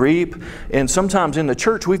water, you reap. And sometimes in the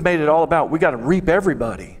church we've made it all about we got to reap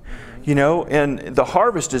everybody. And the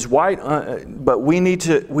harvest is white, but we need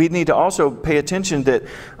to also pay attention that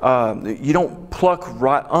you don't pluck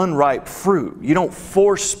unripe fruit. You don't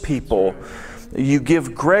force people. You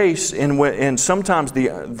give grace, and sometimes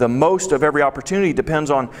the most of every opportunity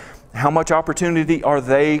depends on how much opportunity are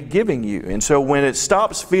they giving you. And so when it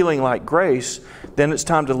stops feeling like grace, then it's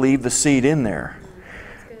time to leave the seed in there.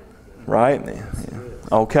 Right?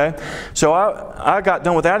 Okay, so I got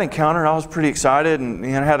done with that encounter, and I was pretty excited, and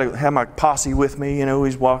I had my posse with me.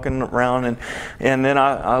 He's walking around, and then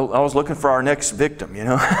I was looking for our next victim.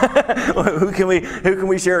 Who can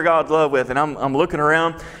we share God's love with? And I'm looking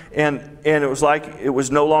around, and it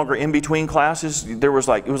was no longer in between classes. It was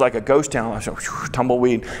like a ghost town. I was like,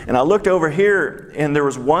 tumbleweed, and I looked over here, and there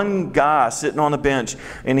was one guy sitting on the bench,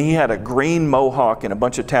 and he had a green mohawk and a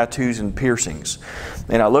bunch of tattoos and piercings.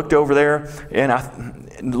 And I looked over there, and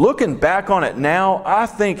looking back on it now, I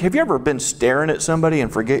think, have you ever been staring at somebody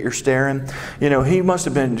and forget you're staring? He must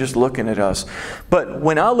have been just looking at us. But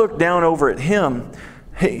when I looked down over at him,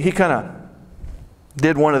 he kind of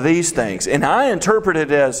did one of these things. And I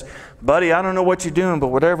interpreted it as, buddy, I don't know what you're doing, but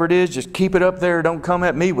whatever it is, just keep it up there. Don't come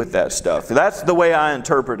at me with that stuff. That's the way I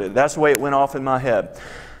interpreted it. That's the way it went off in my head.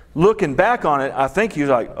 Looking back on it, I think he was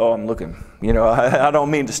like, oh, I'm looking. I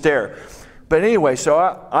don't mean to stare. But anyway, so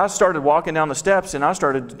I started walking down the steps, and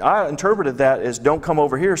I interpreted that as don't come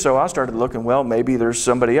over here. So I started looking, well, maybe there's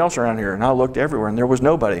somebody else around here. And I looked everywhere, and there was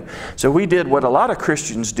nobody. So we did what a lot of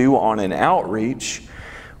Christians do on an outreach.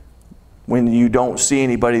 When you don't see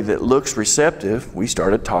anybody that looks receptive, we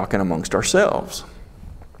started talking amongst ourselves,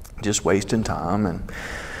 just wasting time. And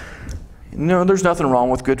there's nothing wrong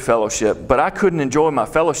with good fellowship, but I couldn't enjoy my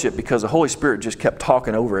fellowship because the Holy Spirit just kept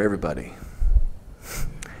talking over everybody.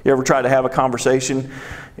 You ever try to have a conversation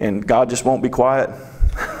and God just won't be quiet?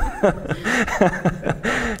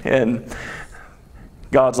 And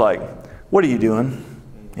God's like, what are you doing?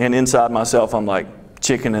 And inside myself, I'm like,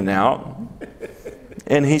 chickening out.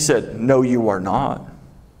 And he said, no, you are not.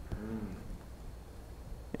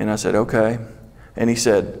 And I said, okay. And he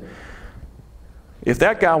said, if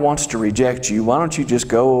that guy wants to reject you, why don't you just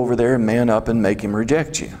go over there and man up and make him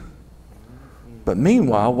reject you? But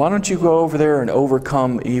meanwhile, why don't you go over there and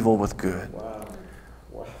overcome evil with good? Wow.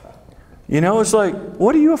 Wow. It's like,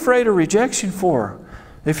 what are you afraid of rejection for?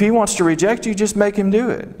 If he wants to reject you, just make him do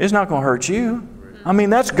it. It's not going to hurt you. I mean,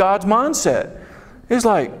 that's God's mindset. It's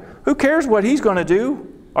like, who cares what he's going to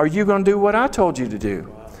do? Are you going to do what I told you to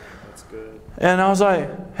do? Wow. That's good. And I was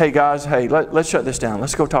like, hey guys, let's shut this down.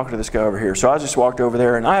 Let's go talk to this guy over here. So I just walked over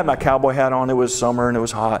there, and I had my cowboy hat on. It was summer and it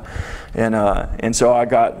was hot. And so I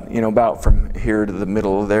got, about from here to the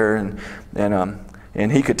middle of there,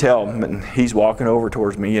 and he could tell, and he's walking over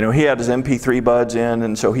towards me. He had his MP3 buds in,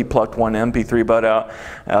 and so he plucked one MP3 bud out.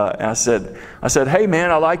 And I said, hey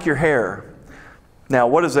man, I like your hair. Now,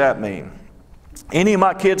 what does that mean? Any of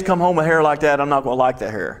my kids come home with hair like that, I'm not going to like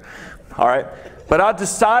that hair. All right? But I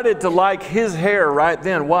decided to like his hair right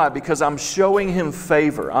then. Why? Because I'm showing him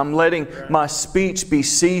favor. I'm letting my speech be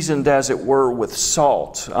seasoned, as it were, with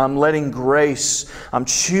salt. I'm letting grace. I'm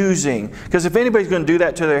choosing. Because if anybody's going to do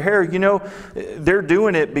that to their hair, they're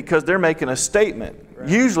doing it because they're making a statement. Right.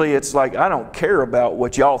 Usually it's like, I don't care about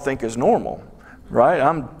what y'all think is normal. Right?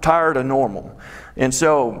 I'm tired of normal. And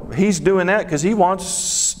so he's doing that because he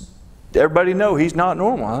wants everybody know he's not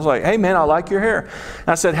normal. I was like, hey man, I like your hair. And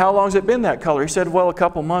I said, how long's it been that color? He said, well, a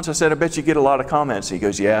couple months. I said, I bet you get a lot of comments. He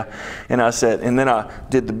goes, yeah. And then I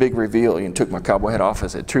did the big reveal and took my cowboy hat off. I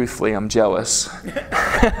said, truthfully, I'm jealous.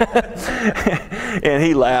 And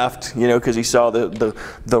he laughed, because he saw the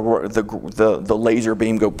laser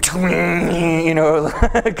beam go,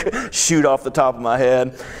 shoot off the top of my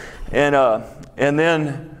head. And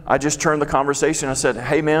then I just turned the conversation. I said,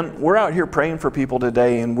 hey man, we're out here praying for people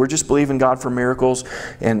today, and we're just believing God for miracles,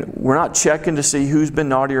 and we're not checking to see who's been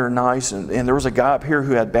naughty or nice. And there was a guy up here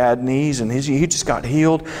who had bad knees, and he just got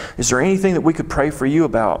healed. Is there anything that we could pray for you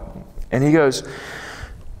about? And he goes,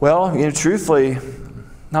 well, truthfully,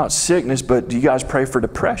 not sickness, but do you guys pray for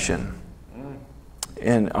depression?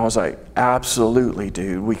 And I was like, absolutely,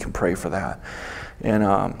 dude, we can pray for that.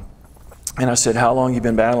 And I said, how long have you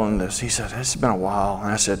been battling this? He said, it's been a while. And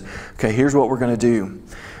I said, okay, here's what we're going to do.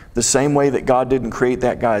 The same way that God didn't create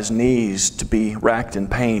that guy's knees to be racked in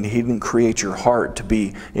pain, He didn't create your heart to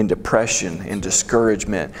be in depression and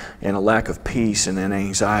discouragement and a lack of peace and an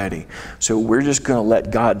anxiety. So we're just going to let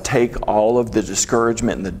God take all of the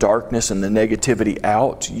discouragement and the darkness and the negativity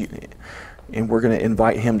out, and we're going to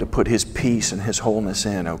invite Him to put His peace and His wholeness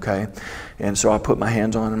in, okay? And so I put my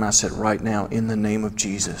hands on him and I said, right now, in the name of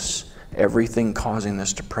Jesus, everything causing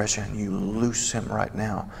this depression, you loose him right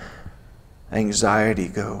now. Anxiety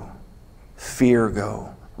go. Fear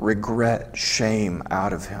go. Regret, shame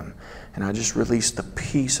out of him. And I just release the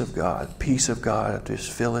peace of God. Peace of God,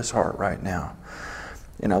 just fill his heart right now.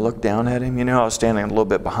 And I looked down at him. I was standing a little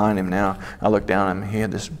bit behind him now. I looked down at him. He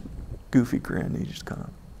had this goofy grin. He just kind of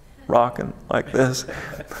rocking like this.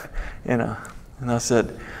 And I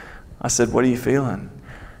said, what are you feeling?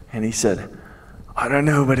 And he said, I don't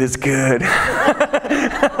know, but it's good.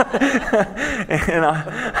 And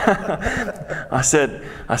I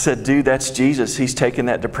said, dude, that's Jesus. He's taking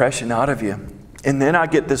that depression out of you. And then I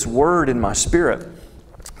get this word in my spirit.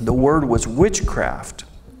 The word was witchcraft,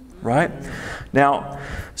 right? Now,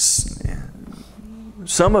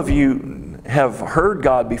 some of you have heard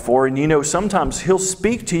God before, and you know sometimes He'll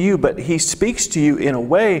speak to you, but He speaks to you in a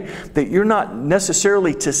way that you're not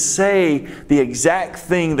necessarily to say the exact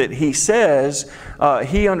thing that He says.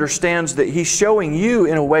 He understands that He's showing you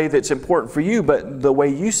in a way that's important for you, but the way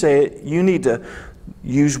you say it, you need to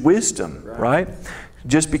use wisdom, right?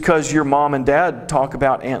 Just because your mom and dad talk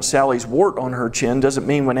about Aunt Sally's wart on her chin doesn't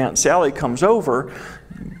mean when Aunt Sally comes over,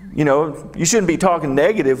 you know, you shouldn't be talking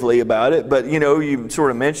negatively about it, but, you know, you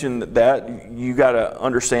sort of mentioned that you got to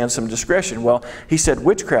understand some discretion. Well, he said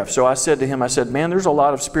witchcraft. So I said to him, I said, man, there's a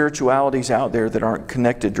lot of spiritualities out there that aren't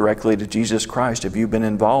connected directly to Jesus Christ. Have you been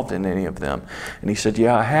involved in any of them? And he said,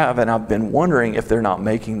 yeah, I have, and I've been wondering if they're not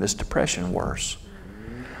making this depression worse.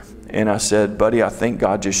 And I said, buddy, I think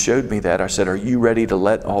God just showed me that. I said, are you ready to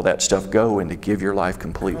let all that stuff go and to give your life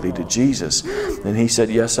completely to Jesus? And he said,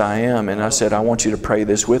 yes, I am. And I said, I want you to pray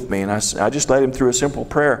this with me. And I just led him through a simple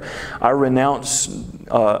prayer. I renounce,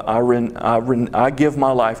 I give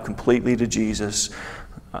my life completely to Jesus.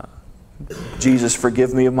 Jesus,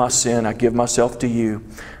 forgive me of my sin. I give myself to you.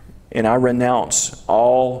 And I renounce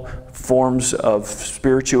all forms of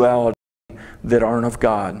spirituality that aren't of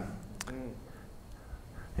God.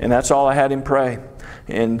 And that's all I had him pray.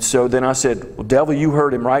 And so then I said, well, devil, you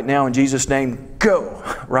heard him right now in Jesus' name, go,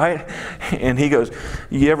 right? And he goes,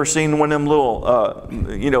 you ever seen one of them little,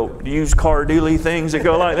 you know, used car dually things that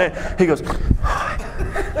go like that? He goes,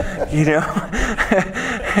 you know,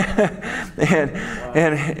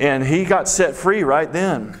 and he got set free right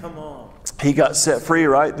then. Come on. He got set free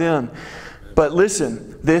right then. But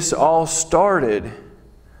listen, this all started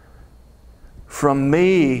from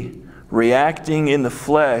me reacting in the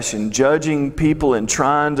flesh and judging people and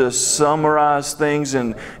trying to summarize things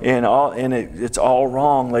and it's all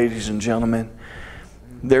wrong, ladies and gentlemen.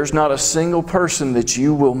 There's not a single person that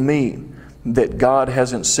you will meet that God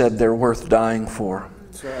hasn't said they're worth dying for.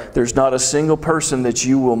 There's not a single person that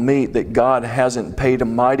you will meet that God hasn't paid a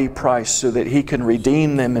mighty price so that He can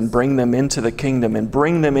redeem them and bring them into the kingdom and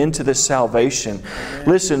bring them into this salvation.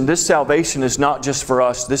 Listen, this salvation is not just for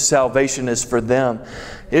us. This salvation is for them.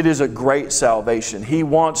 It is a great salvation. He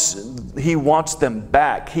wants them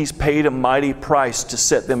back. He's paid a mighty price to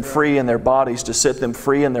set them free in their bodies, to set them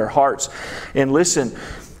free in their hearts. And listen,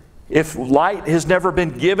 if light has never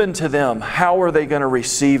been given to them, how are they going to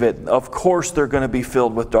receive it? Of course they're going to be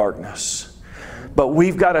filled with darkness. But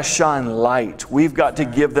we've got to shine light. We've got to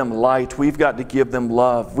give them light. We've got to give them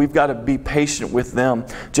love. We've got to be patient with them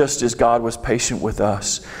just as God was patient with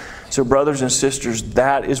us. So brothers and sisters,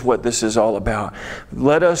 that is what this is all about.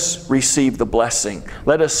 Let us receive the blessing.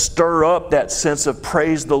 Let us stir up that sense of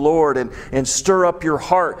praise the Lord and stir up your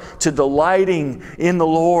heart to delighting in the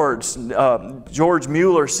Lord. George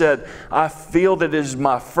Mueller said, I feel that it is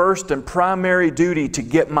my first and primary duty to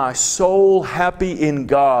get my soul happy in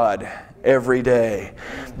God every day.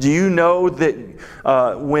 Do you know that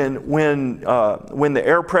when the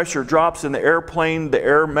air pressure drops in the airplane, the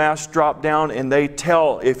air masks drop down, and they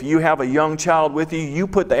tell if you have a young child with you, you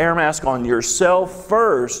put the air mask on yourself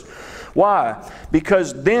first. Why?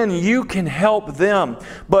 Because then you can help them.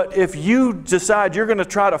 But if you decide you're going to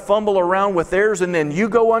try to fumble around with theirs and then you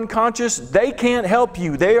go unconscious, they can't help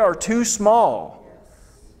you. They are too small.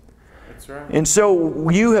 And so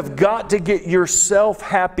you have got to get yourself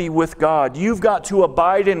happy with God. You've got to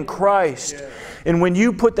abide in Christ. Yeah. And when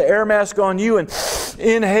you put the air mask on you and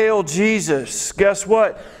inhale Jesus, guess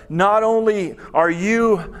what? Not only are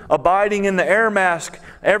you abiding in the air mask,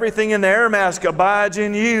 everything in the air mask abides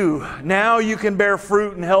in you. Now you can bear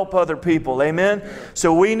fruit and help other people. Amen?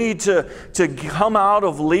 So we need to come out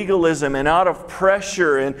of legalism and out of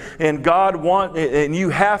pressure. And you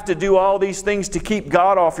have to do all these things to keep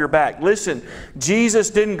God off your back. Listen, Jesus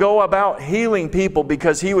didn't go about healing people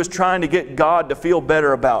because He was trying to get God to feel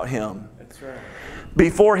better about Him. That's right.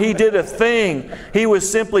 Before He did a thing, He was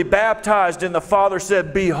simply baptized and the Father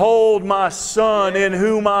said, behold my Son in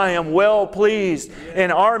whom I am well pleased. And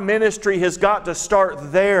our ministry has got to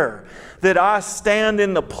start there. That I stand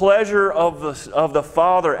in the pleasure of the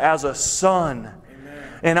Father as a son. Amen.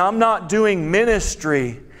 And I'm not doing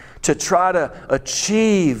ministry to try to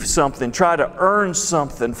achieve something, try to earn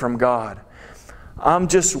something from God. I'm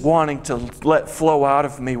just wanting to let flow out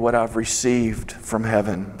of me what I've received from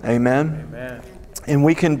heaven. Amen? Amen. And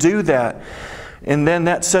we can do that. And then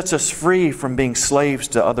that sets us free from being slaves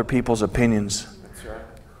to other people's opinions. That's right.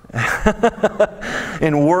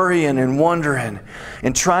 and worrying and wondering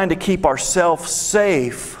and trying to keep ourselves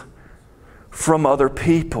safe from other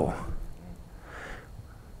people.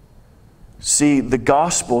 See, the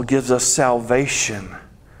gospel gives us salvation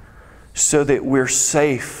so that we're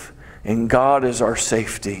safe and God is our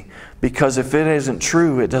safety. Because if it isn't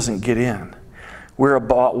true, it doesn't get in. We're a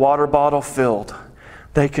water bottle filled.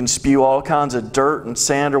 They can spew all kinds of dirt and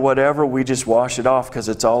sand or whatever. We just wash it off because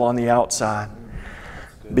it's all on the outside.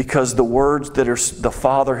 Because the words that the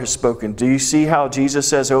Father has spoken. Do you see how Jesus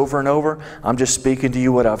says over and over, I'm just speaking to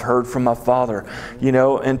you what I've heard from my Father. You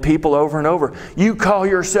know, and people over and over, you call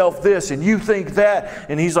yourself this and you think that.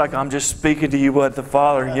 And He's like, I'm just speaking to you what the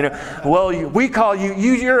Father, you know. Well, we call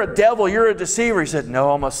you're a devil, you're a deceiver. He said,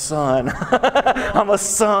 no, I'm a son. I'm a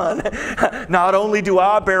son. Not only do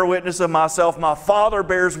I bear witness of myself, my Father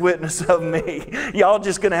bears witness of me. Y'all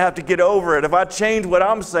just going to have to get over it. If I change what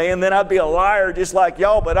I'm saying, then I'd be a liar just like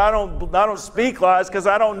y'all. But I don't speak lies because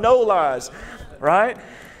I don't know lies, right?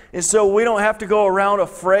 And so we don't have to go around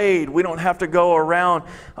afraid. We don't have to go around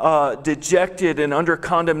dejected and under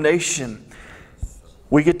condemnation.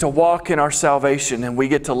 We get to walk in our salvation, and we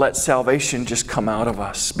get to let salvation just come out of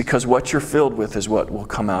us, because what you're filled with is what will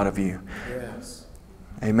come out of you. Yes.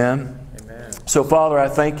 Amen? Amen. So, Father, I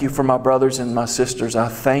thank you for my brothers and my sisters. I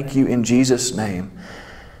thank you in Jesus' name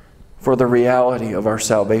for the reality of our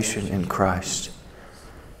salvation in Christ.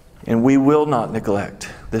 And we will not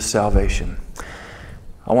neglect this salvation.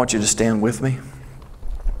 I want you to stand with me.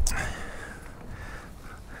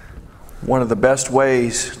 One of the best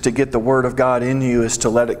ways to get the Word of God in you is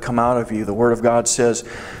to let it come out of you. The Word of God says,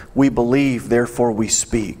 we believe, therefore we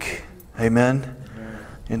speak. Amen?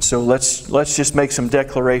 And so let's just make some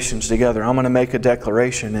declarations together. I'm going to make a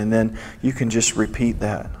declaration, and then you can just repeat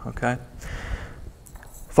that. Okay?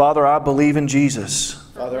 Father, I believe in Jesus.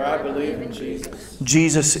 Father, I believe in Jesus.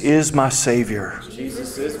 Jesus is my Savior.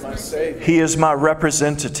 Jesus is my Savior. He is my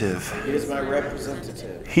representative. He is my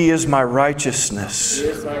representative. He is my righteousness. He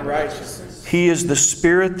is my righteousness. He is the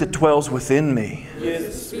Spirit that dwells within me. He is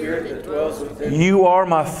the Spirit that dwells within me. You are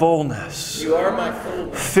my fullness. You are my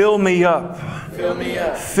fullness. Fill me up. Fill me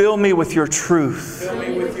up. Fill me with your truth. Fill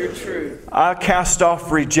me with your truth. I cast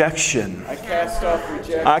off rejection. I cast off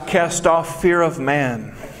rejection. I cast off fear of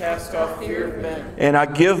man. I cast off fear of men. And I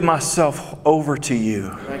give myself over to you.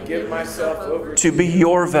 And I give myself over to be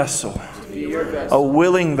your vessel. To be your vessel. A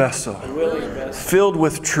willing vessel. A willing vessel. Filled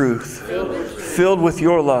with truth. Filled with truth. Filled with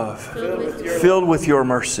your love. Filled with your Filled with your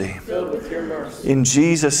mercy. Filled with your mercy. In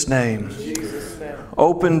Jesus' name. In Jesus' name.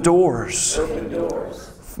 Open doors. Open doors.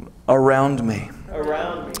 Around me.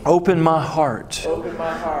 Around me. Open my heart. Open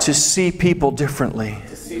my heart. To see people differently.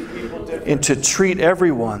 To see people differently. And to treat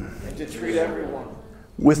everyone. And to treat everyone.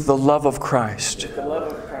 With the love of Christ. With the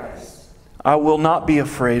love of Christ. I will not be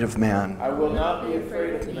afraid of man. I will not be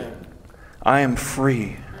afraid of men. I am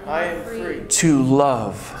free. I am free. To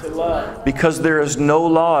love. To love. Because there is no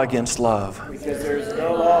law against love. Because there is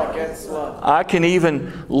no law against love. I can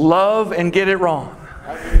even love and get it wrong.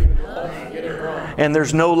 I can even love and get it wrong. And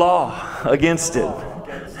there's no law against it.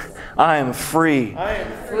 I am free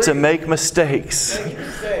to make mistakes,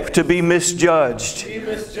 to be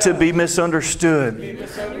misjudged, to be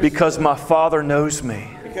misunderstood, because my Father knows me.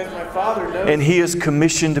 And He has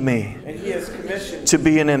commissioned me to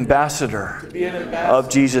be an ambassador of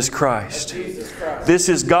Jesus Christ. This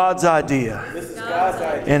is God's idea.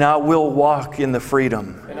 And I will walk in the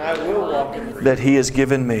freedom that He has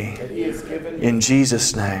given me. In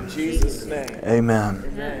Jesus' name.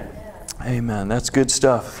 Amen. Amen. That's good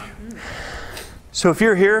stuff. So if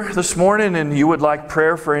you're here this morning and you would like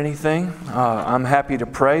prayer for anything, I'm happy to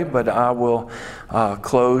pray, but I will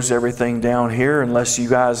close everything down here unless you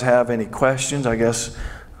guys have any questions. I guess,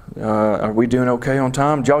 are we doing okay on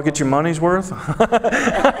time? Did y'all get your money's worth?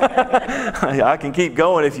 I can keep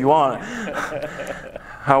going if you want.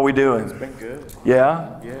 How are we doing? It's been good.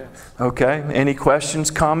 Yeah? Yes. Okay. Any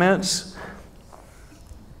questions, comments?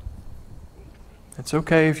 It's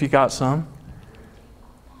okay if you got some.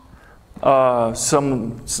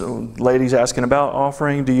 Some ladies asking about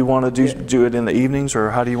offering. Do you want to do it in the evenings,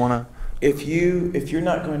 or how do you want to? If you're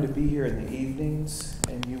not going to be here in the evenings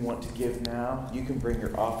and you want to give now, you can bring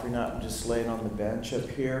your offering up and just lay it on the bench up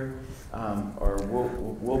here, or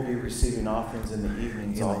we'll be receiving offerings in the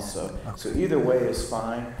evenings also. So either way is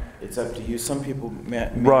fine. It's up to you. Some people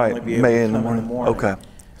may only be able to come in the morning. Okay.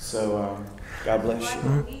 So God bless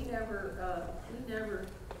you. We never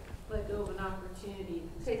let go of an opportunity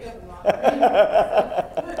to take up an offering.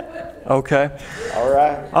 Okay. All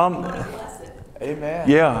right. Amen.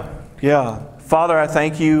 Yeah. Father, I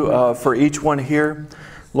thank you for each one here.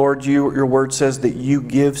 Lord, your word says that you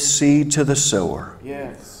give seed to the sower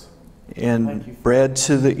Yes. Thank you. and bread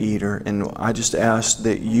to the eater. And I just ask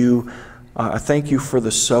that I thank you for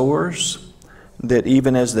the sowers, that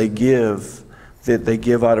even as they give, that they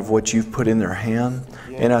give out of what you've put in their hand.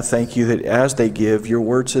 And I thank you that as they give, your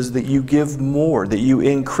word says that you give more, that you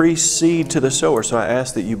increase seed to the sower. So I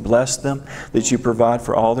ask that you bless them, that you provide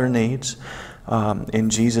for all their needs. In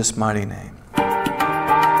Jesus' mighty name.